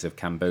recordings of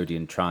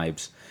Cambodian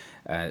tribes.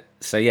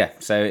 So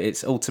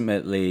it's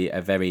ultimately a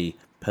very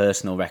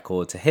personal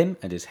record to him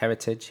and his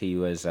heritage. He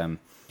was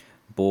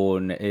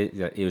born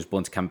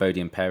to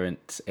Cambodian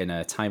parents in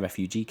a Thai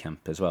refugee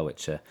camp as well,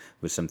 which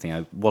was something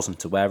I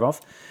wasn't aware of.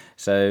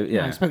 So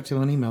yeah, I spoke to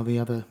him on email the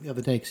other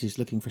day because he's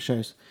looking for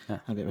shows.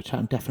 Had a bit of a chat.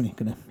 I'm definitely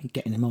going to be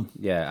getting him on.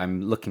 Yeah,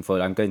 I'm looking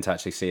forward. I'm going to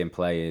actually see him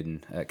play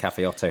in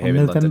Cafe Otto here on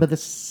in November London. the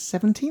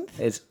 17th.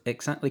 Is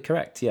exactly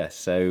correct. Yes.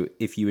 So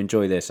if you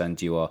enjoy this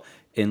and you are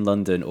in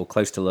London or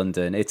close to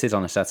London, it is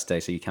on a Saturday,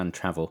 so you can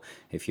travel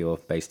if you're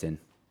based in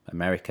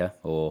America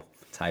or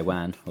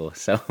Taiwan or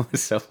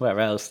somewhere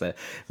else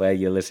where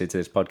you're listening to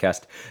this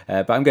podcast.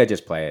 But I'm going to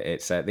just play it.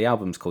 It's the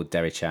album's called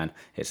Derichan.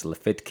 It's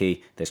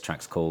Lafidki. This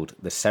track's called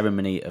The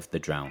Ceremony of the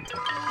Drowned.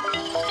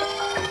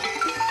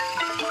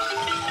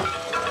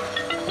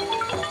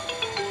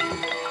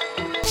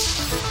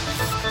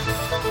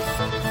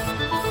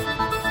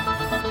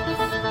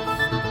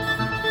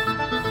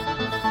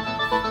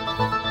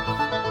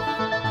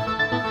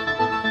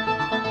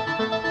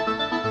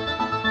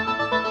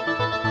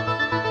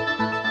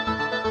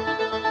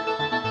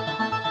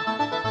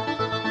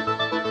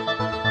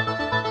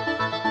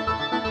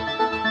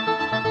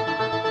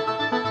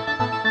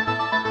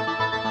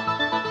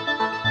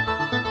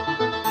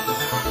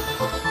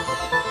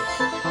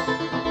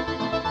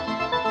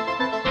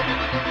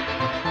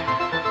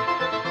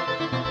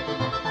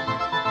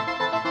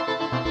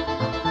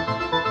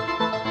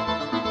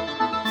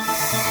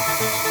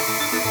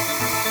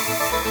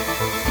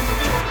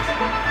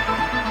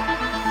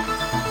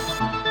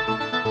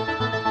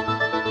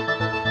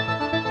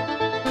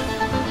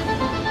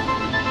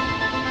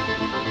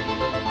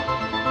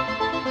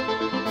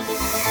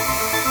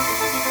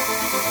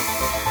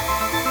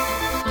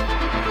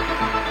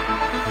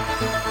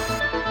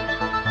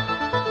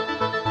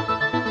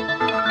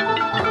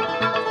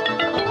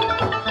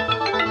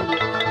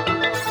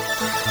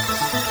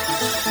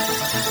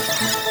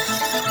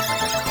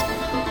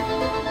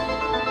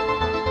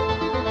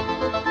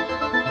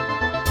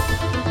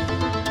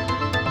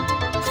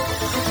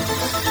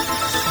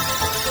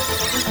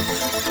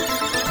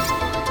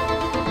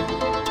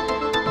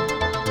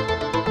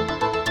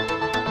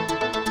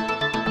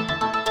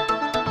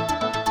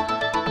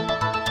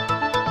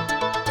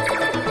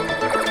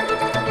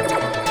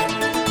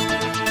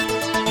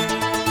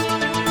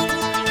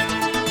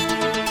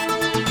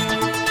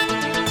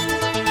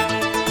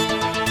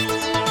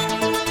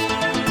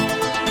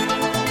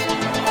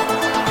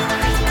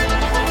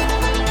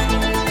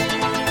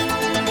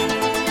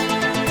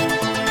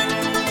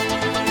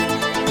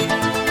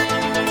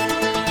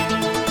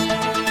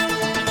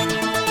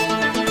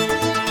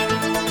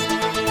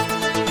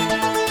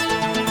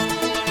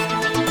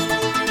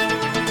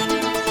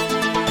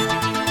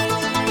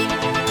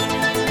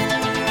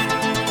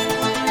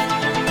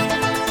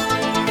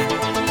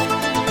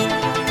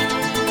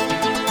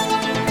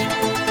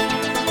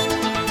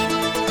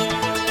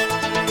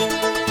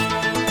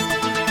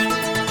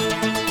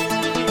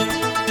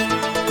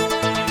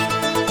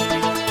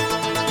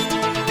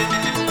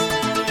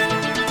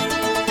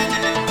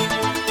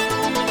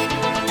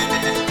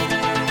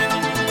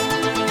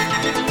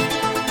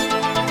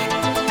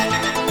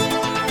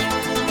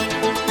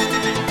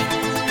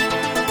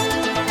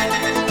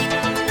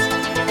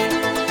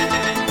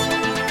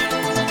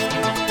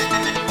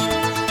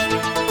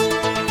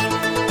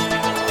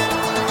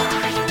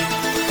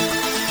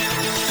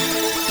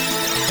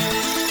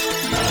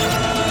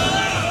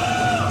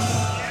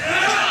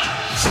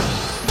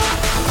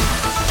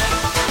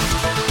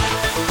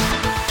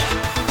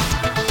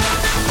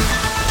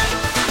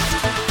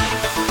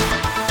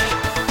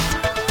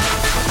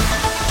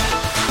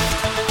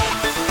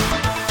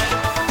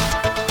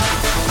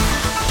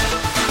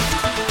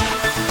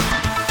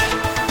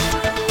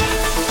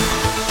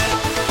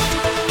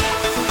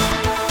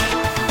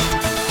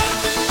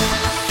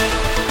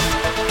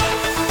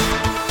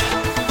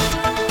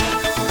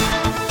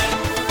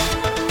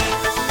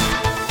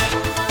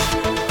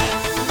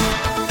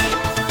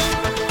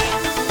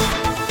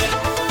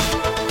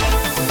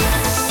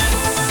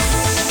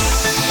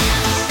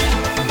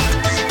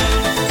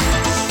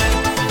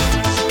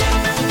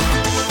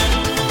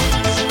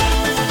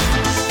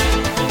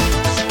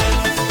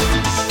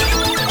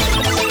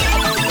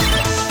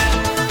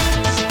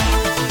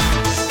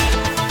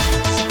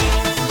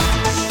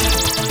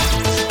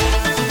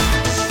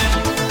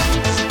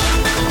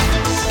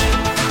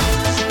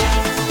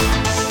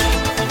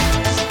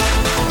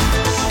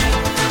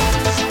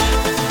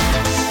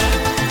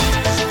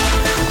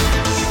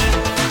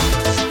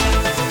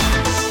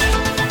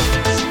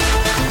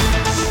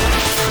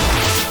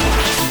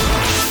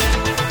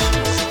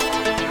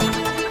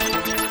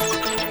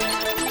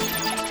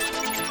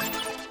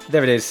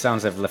 There it is,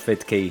 Sounds of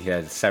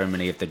Lafidki,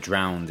 Ceremony of the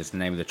Drowned is the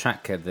name of the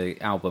track.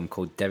 The album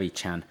called Derry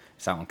Chan.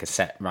 It's out on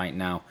cassette right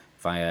now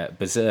via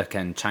Berserk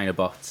and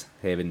Chinabot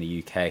here in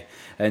the UK.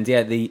 And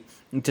yeah,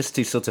 just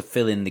to sort of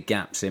fill in the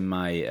gaps in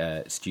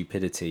my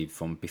stupidity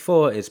from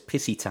before, is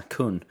Pissy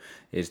Takun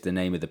is the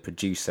name of the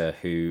producer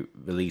who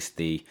released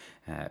the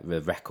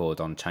record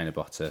on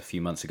Chinabot a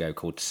few months ago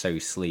called So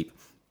Sleep,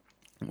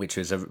 which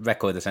was a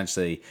record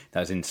essentially that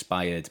was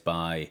inspired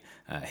by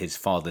his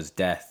father's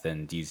death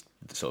and used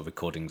sort of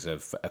recordings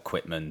of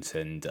equipment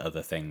and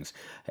other things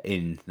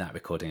in that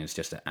recording. It's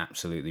just an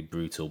absolutely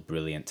brutal,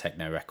 brilliant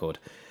techno record.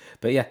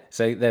 But yeah,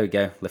 so there we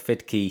go.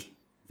 Lafidki,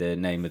 the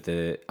name of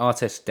the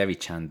artist, Derry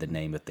Chan, the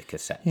name of the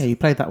cassette. Yeah, you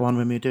played that one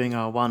when we were doing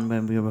our one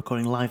when we were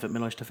recording live at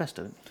Milojta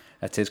Festa.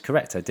 That is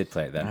correct, I did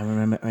play it then. I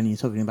remember when you were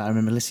talking about, I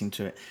remember listening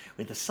to it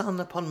with the sun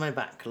upon my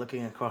back,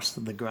 looking across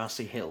the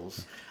grassy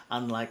hills,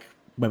 unlike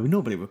where we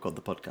normally record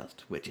the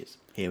podcast, which is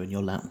here in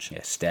your lounge. Yeah,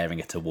 staring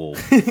at a wall.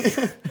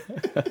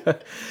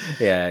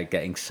 Yeah,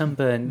 getting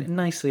sunburned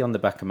nicely on the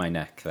back of my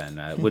neck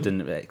then.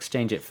 Wouldn't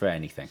exchange it for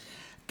anything.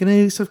 Going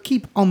to sort of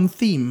keep on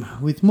theme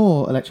with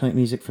more electronic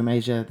music from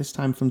Asia, this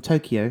time from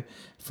Tokyo,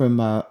 from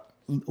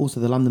also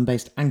the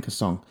London-based Anchor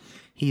Song.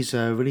 He's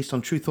released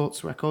on True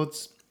Thoughts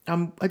Records.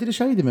 I did a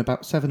show with him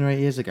about 7 or 8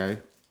 years ago,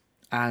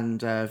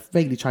 and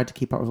vaguely tried to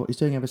keep up with what he's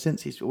doing ever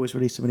since. He's always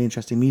released some really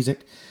interesting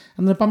music.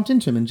 And then I bumped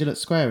into him in Gillett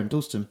Square in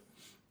Dalston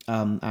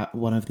at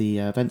one of the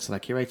events that I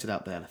curated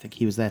out there. And I think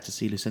he was there to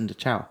see Lucinda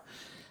Chow,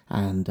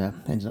 and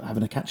ended up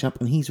having a catch-up.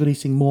 And he's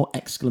releasing more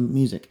excellent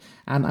music.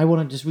 And I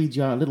want to just read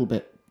you out a little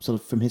bit sort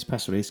of from his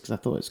press release, because I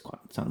thought it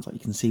sounds like you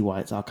can see why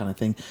it's our kind of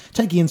thing.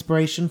 Taking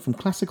inspiration from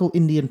classical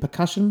Indian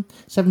percussion,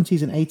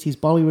 70s and 80s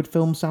Bollywood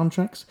film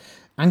soundtracks,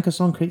 Anchor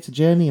Song creates a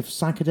journey of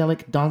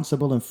psychedelic,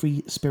 danceable and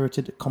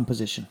free-spirited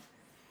composition.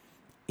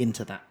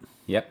 Into that.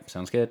 Yep,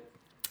 sounds good.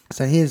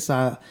 So here's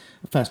the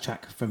first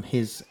track from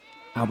his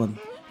album,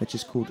 which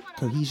is called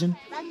Cohesion,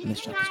 and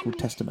this track is called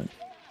Testimony.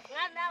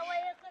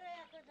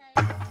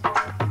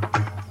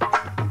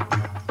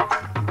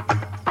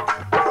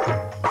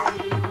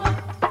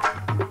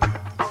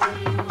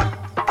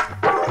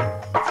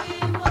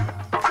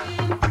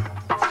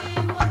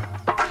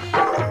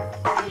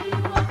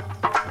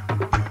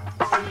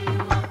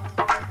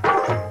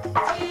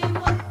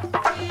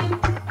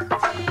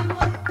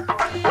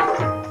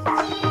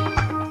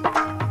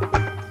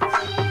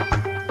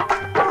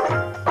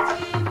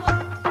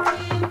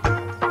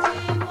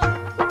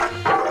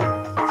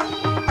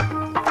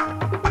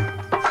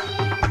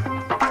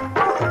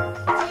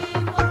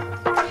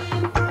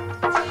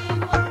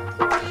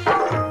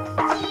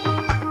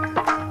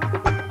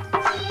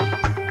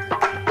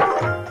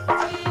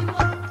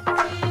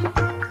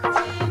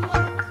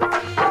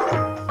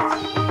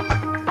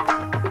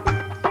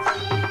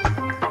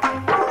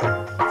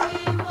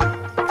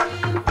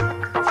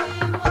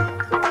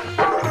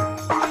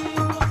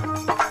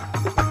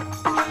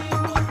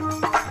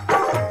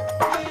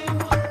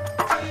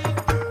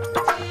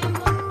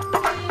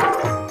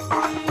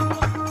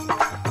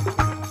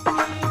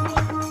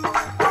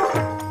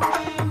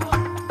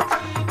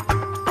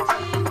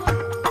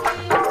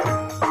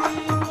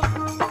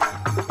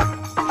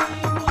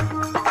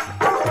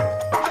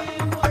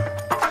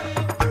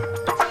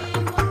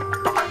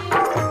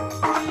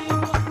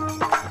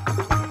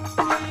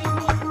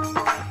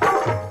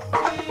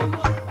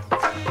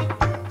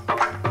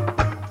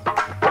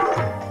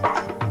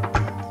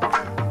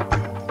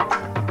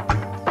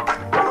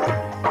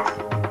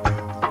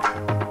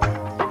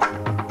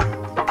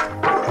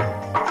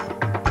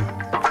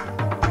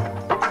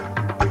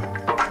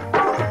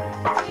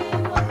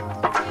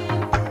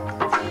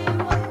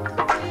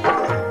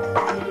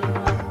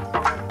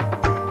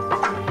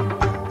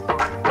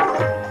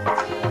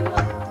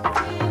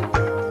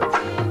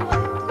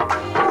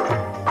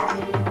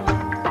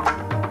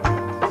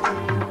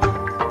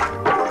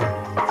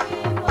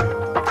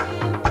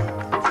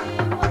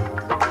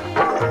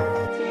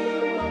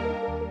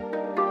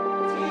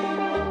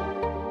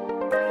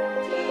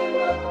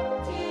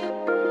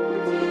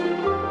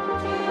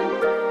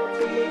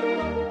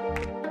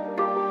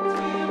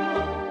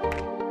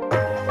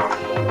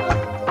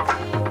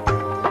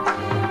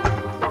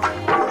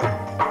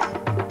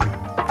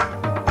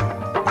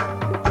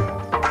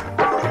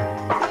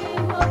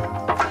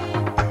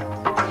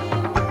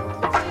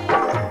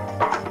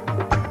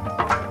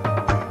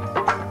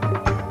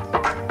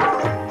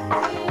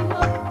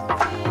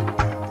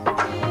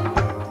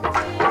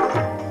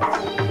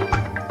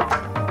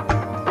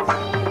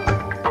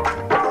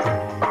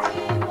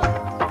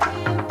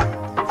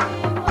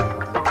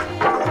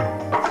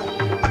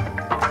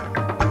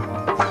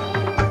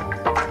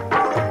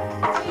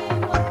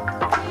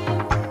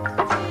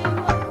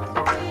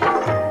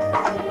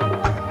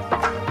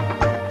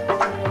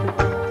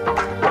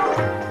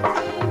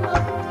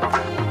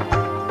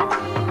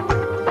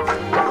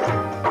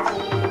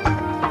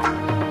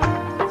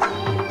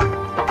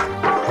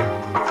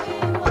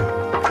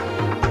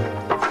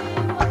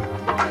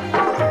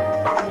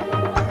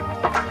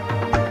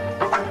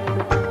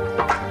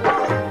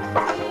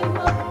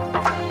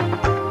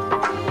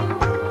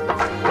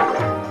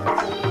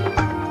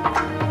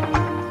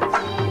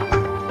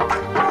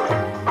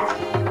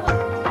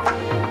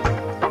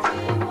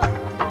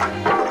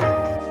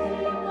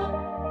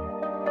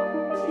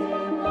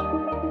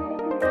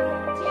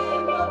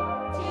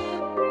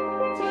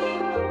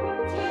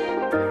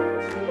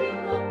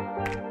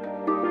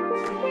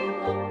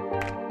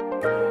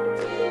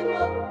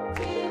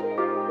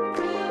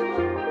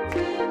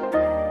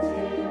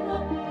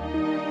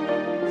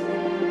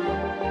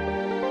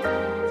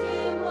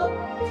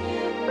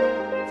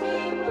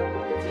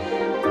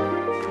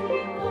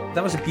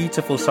 was a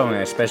beautiful song,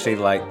 especially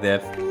like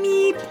the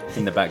meep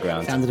in the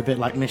background. Sounded a bit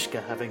like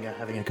Mishka having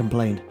a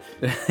complaint.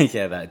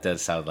 Yeah, that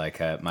does sound like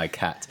my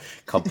cat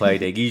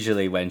complaining.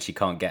 Usually when she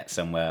can't get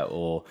somewhere,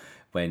 or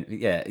when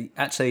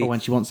or when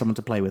she wants someone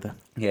to play with her.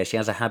 Yeah, she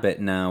has a habit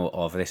now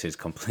of, this is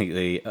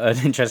completely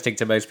uninteresting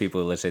to most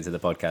people who listen to the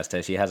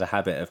podcast. She has a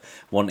habit of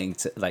wanting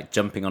to, like,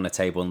 jumping on a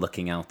table and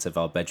looking out of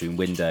our bedroom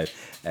window,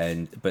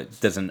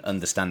 but doesn't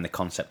understand the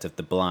concept of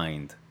the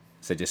blind.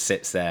 So just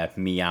sits there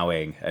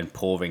meowing and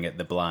pawing at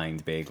the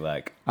blind, being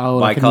like,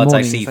 why can't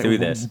I see through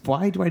this?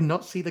 Why do I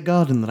not see the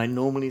garden that I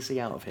normally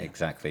see out of here?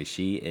 Exactly.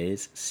 She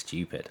is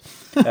stupid.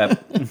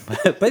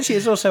 But she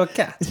is also a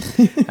cat,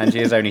 and she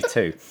is only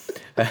 2.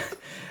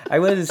 I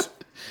was,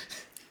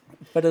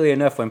 funnily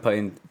enough, when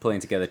pulling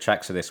together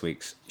tracks for this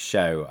week's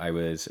show, I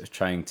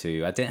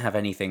didn't have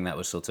anything that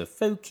was sort of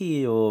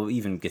folky or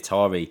even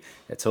guitar-y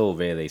at all,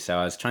 really. So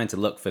I was trying to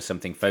look for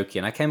something folky,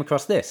 and I came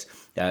across this,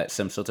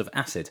 some sort of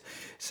acid.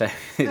 So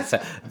it's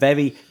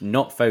very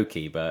not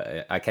folky,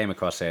 but I came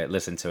across it,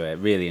 listened to it,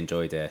 really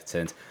enjoyed it,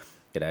 and,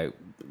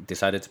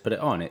 decided to put it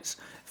on. It's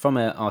from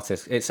an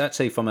artist, it's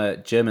actually from a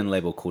German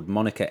label called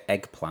Monika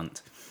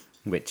Eggplant,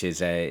 which is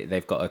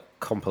they've got a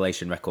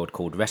compilation record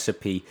called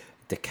Recipe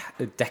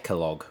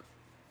Decalogue,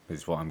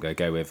 is what I'm going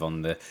to go with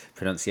on the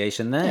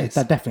pronunciation there. Yeah,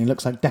 that definitely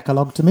looks like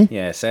Decalogue to me.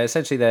 Yeah, so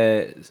essentially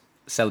they're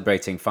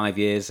celebrating 5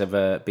 years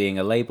of being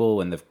a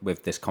label, and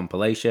with this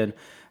compilation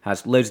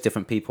has loads of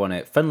different people on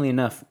it. Funnily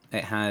enough,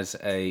 it has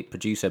a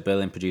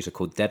Berlin producer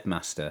called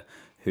Deadmaster,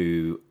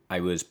 who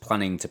I was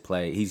planning to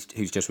play.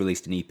 Who's just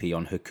released an EP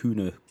on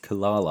Hakuna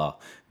Kulala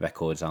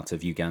Records out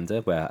of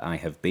Uganda, where I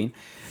have been,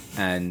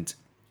 and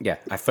yeah,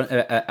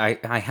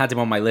 I had him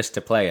on my list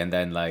to play, and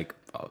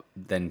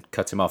then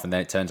cut him off, and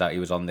then it turns out he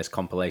was on this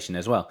compilation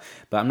as well.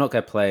 But I'm not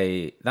going to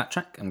play that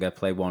track. I'm going to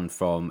play one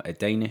from a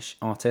Danish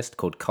artist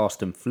called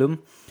Karsten Flum.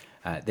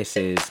 This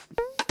is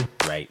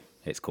great.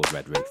 It's called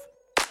Red Roof.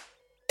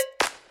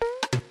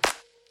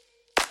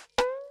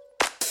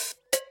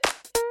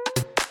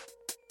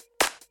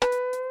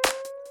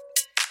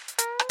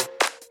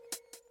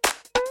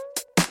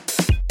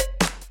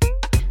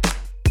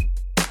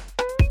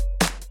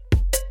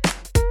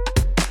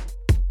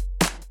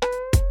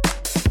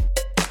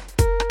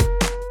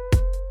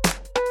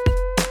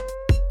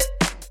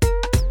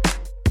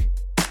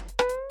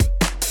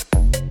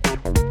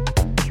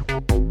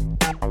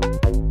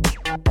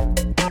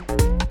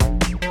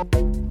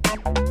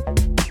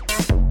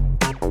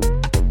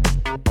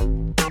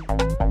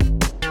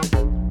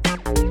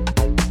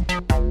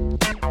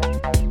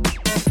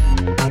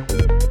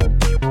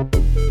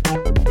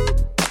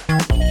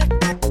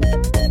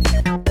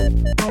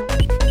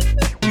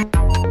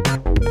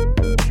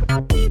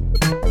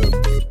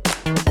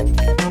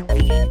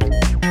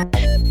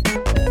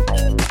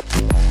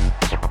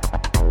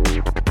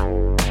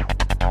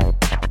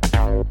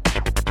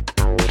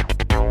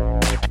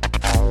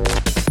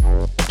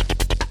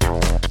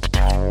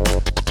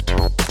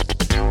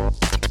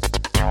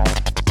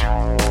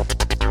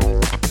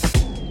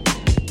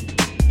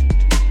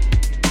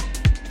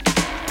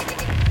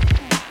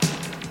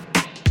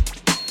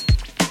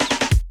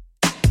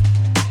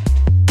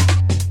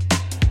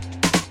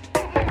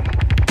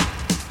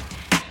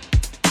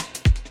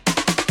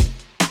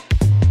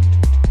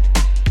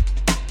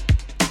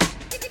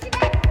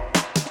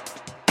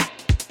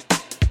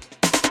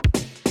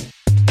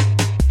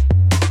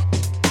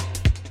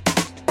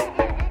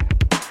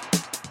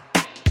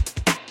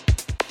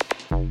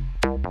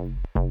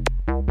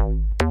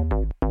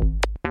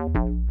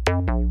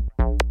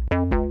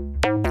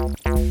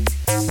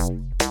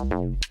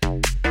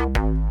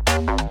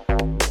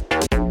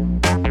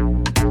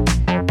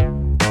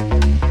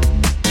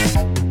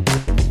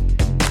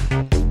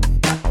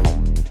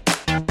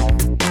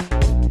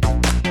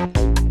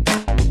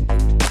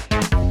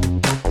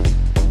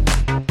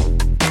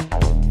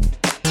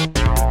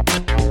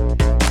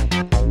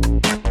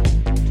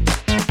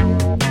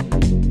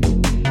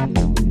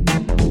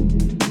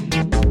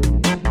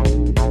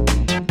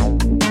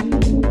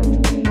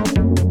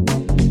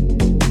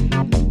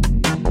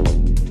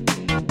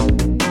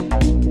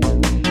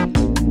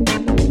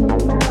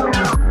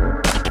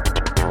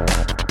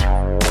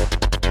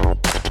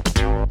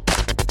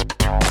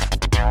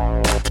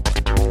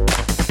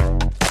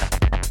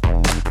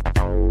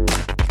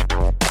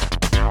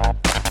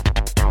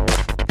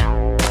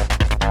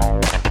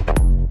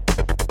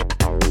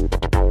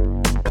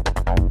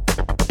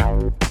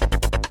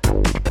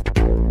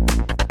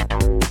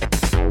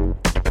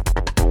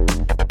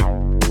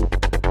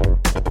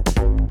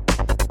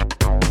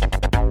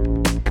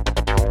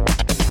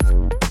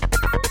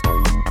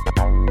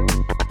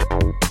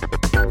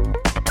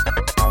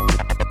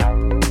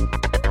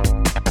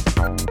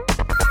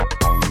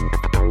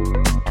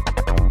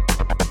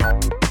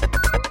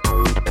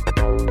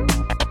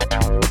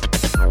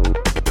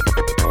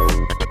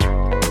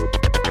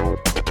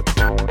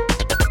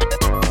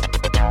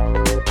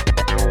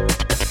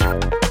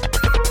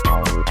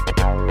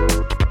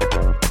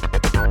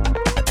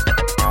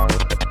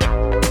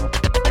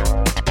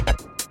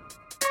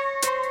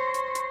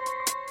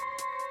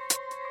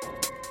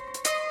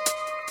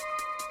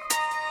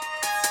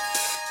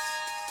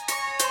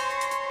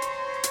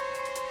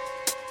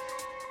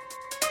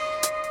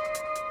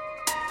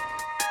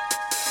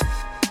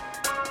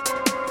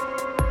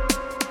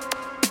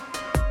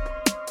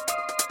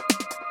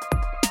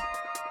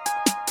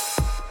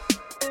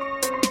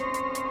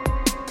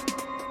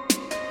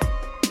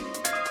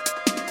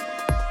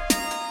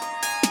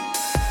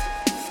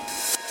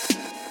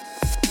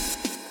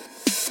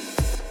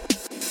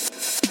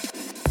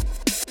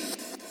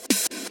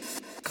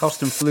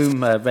 Carsten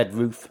Flume, Red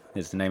Roof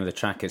is the name of the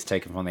track. It's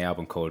taken from the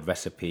album called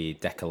Recipe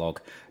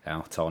Decalogue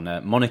out on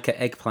Monika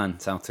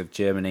Eggplant out of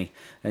Germany.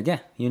 And yeah,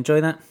 you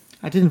enjoy that?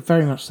 I did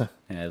very much so.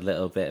 A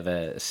little bit of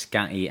a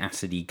scatty,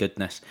 acidy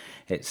goodness.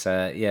 It's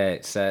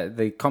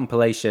the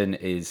compilation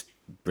is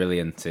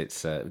brilliant.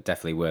 It's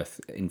definitely worth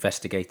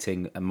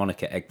investigating.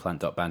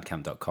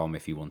 MonikaEggplant.bandcamp.com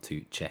if you want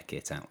to check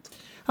it out.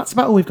 That's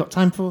about all we've got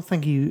time for.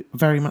 Thank you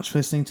very much for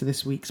listening to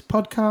this week's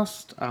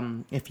podcast.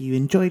 If you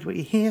enjoyed what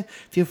you hear,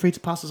 feel free to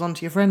pass us on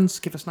to your friends.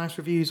 Give us nice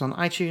reviews on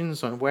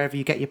iTunes or wherever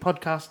you get your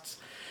podcasts.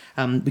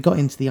 We got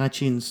into the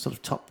iTunes sort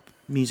of top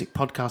music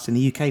podcast in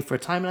the UK for a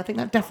time, and I think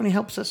that definitely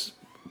helps us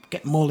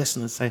get more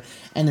listeners. So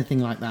anything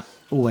like that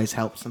always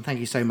helps. And thank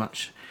you so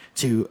much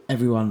to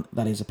everyone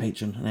that is a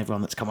patron and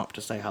everyone that's come up to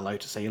say hello,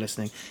 to say you're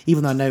listening.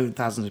 Even though I know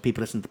thousands of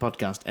people listen to the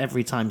podcast,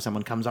 every time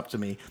someone comes up to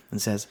me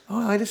and says,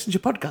 "Oh, I listened to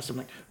your podcast," I'm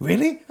like,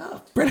 "Really?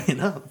 Oh, brilliant.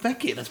 Oh,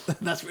 thank you.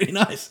 That's really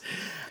nice."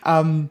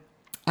 All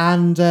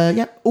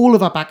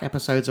of our back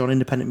episodes are on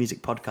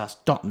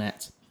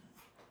independentmusicpodcast.net.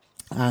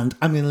 And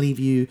I'm going to leave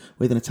you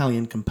with an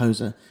Italian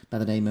composer by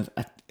the name of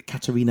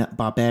Caterina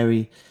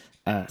Barberi,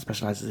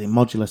 specialises in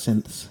modular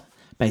synths,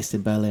 based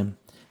in Berlin.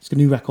 It's a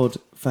new record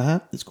for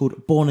her. It's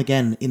called Born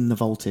Again in the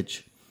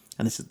Voltage.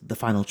 And this is the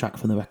final track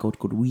from the record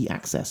called We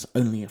Access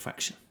Only a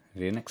Fraction.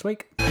 See you next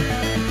week.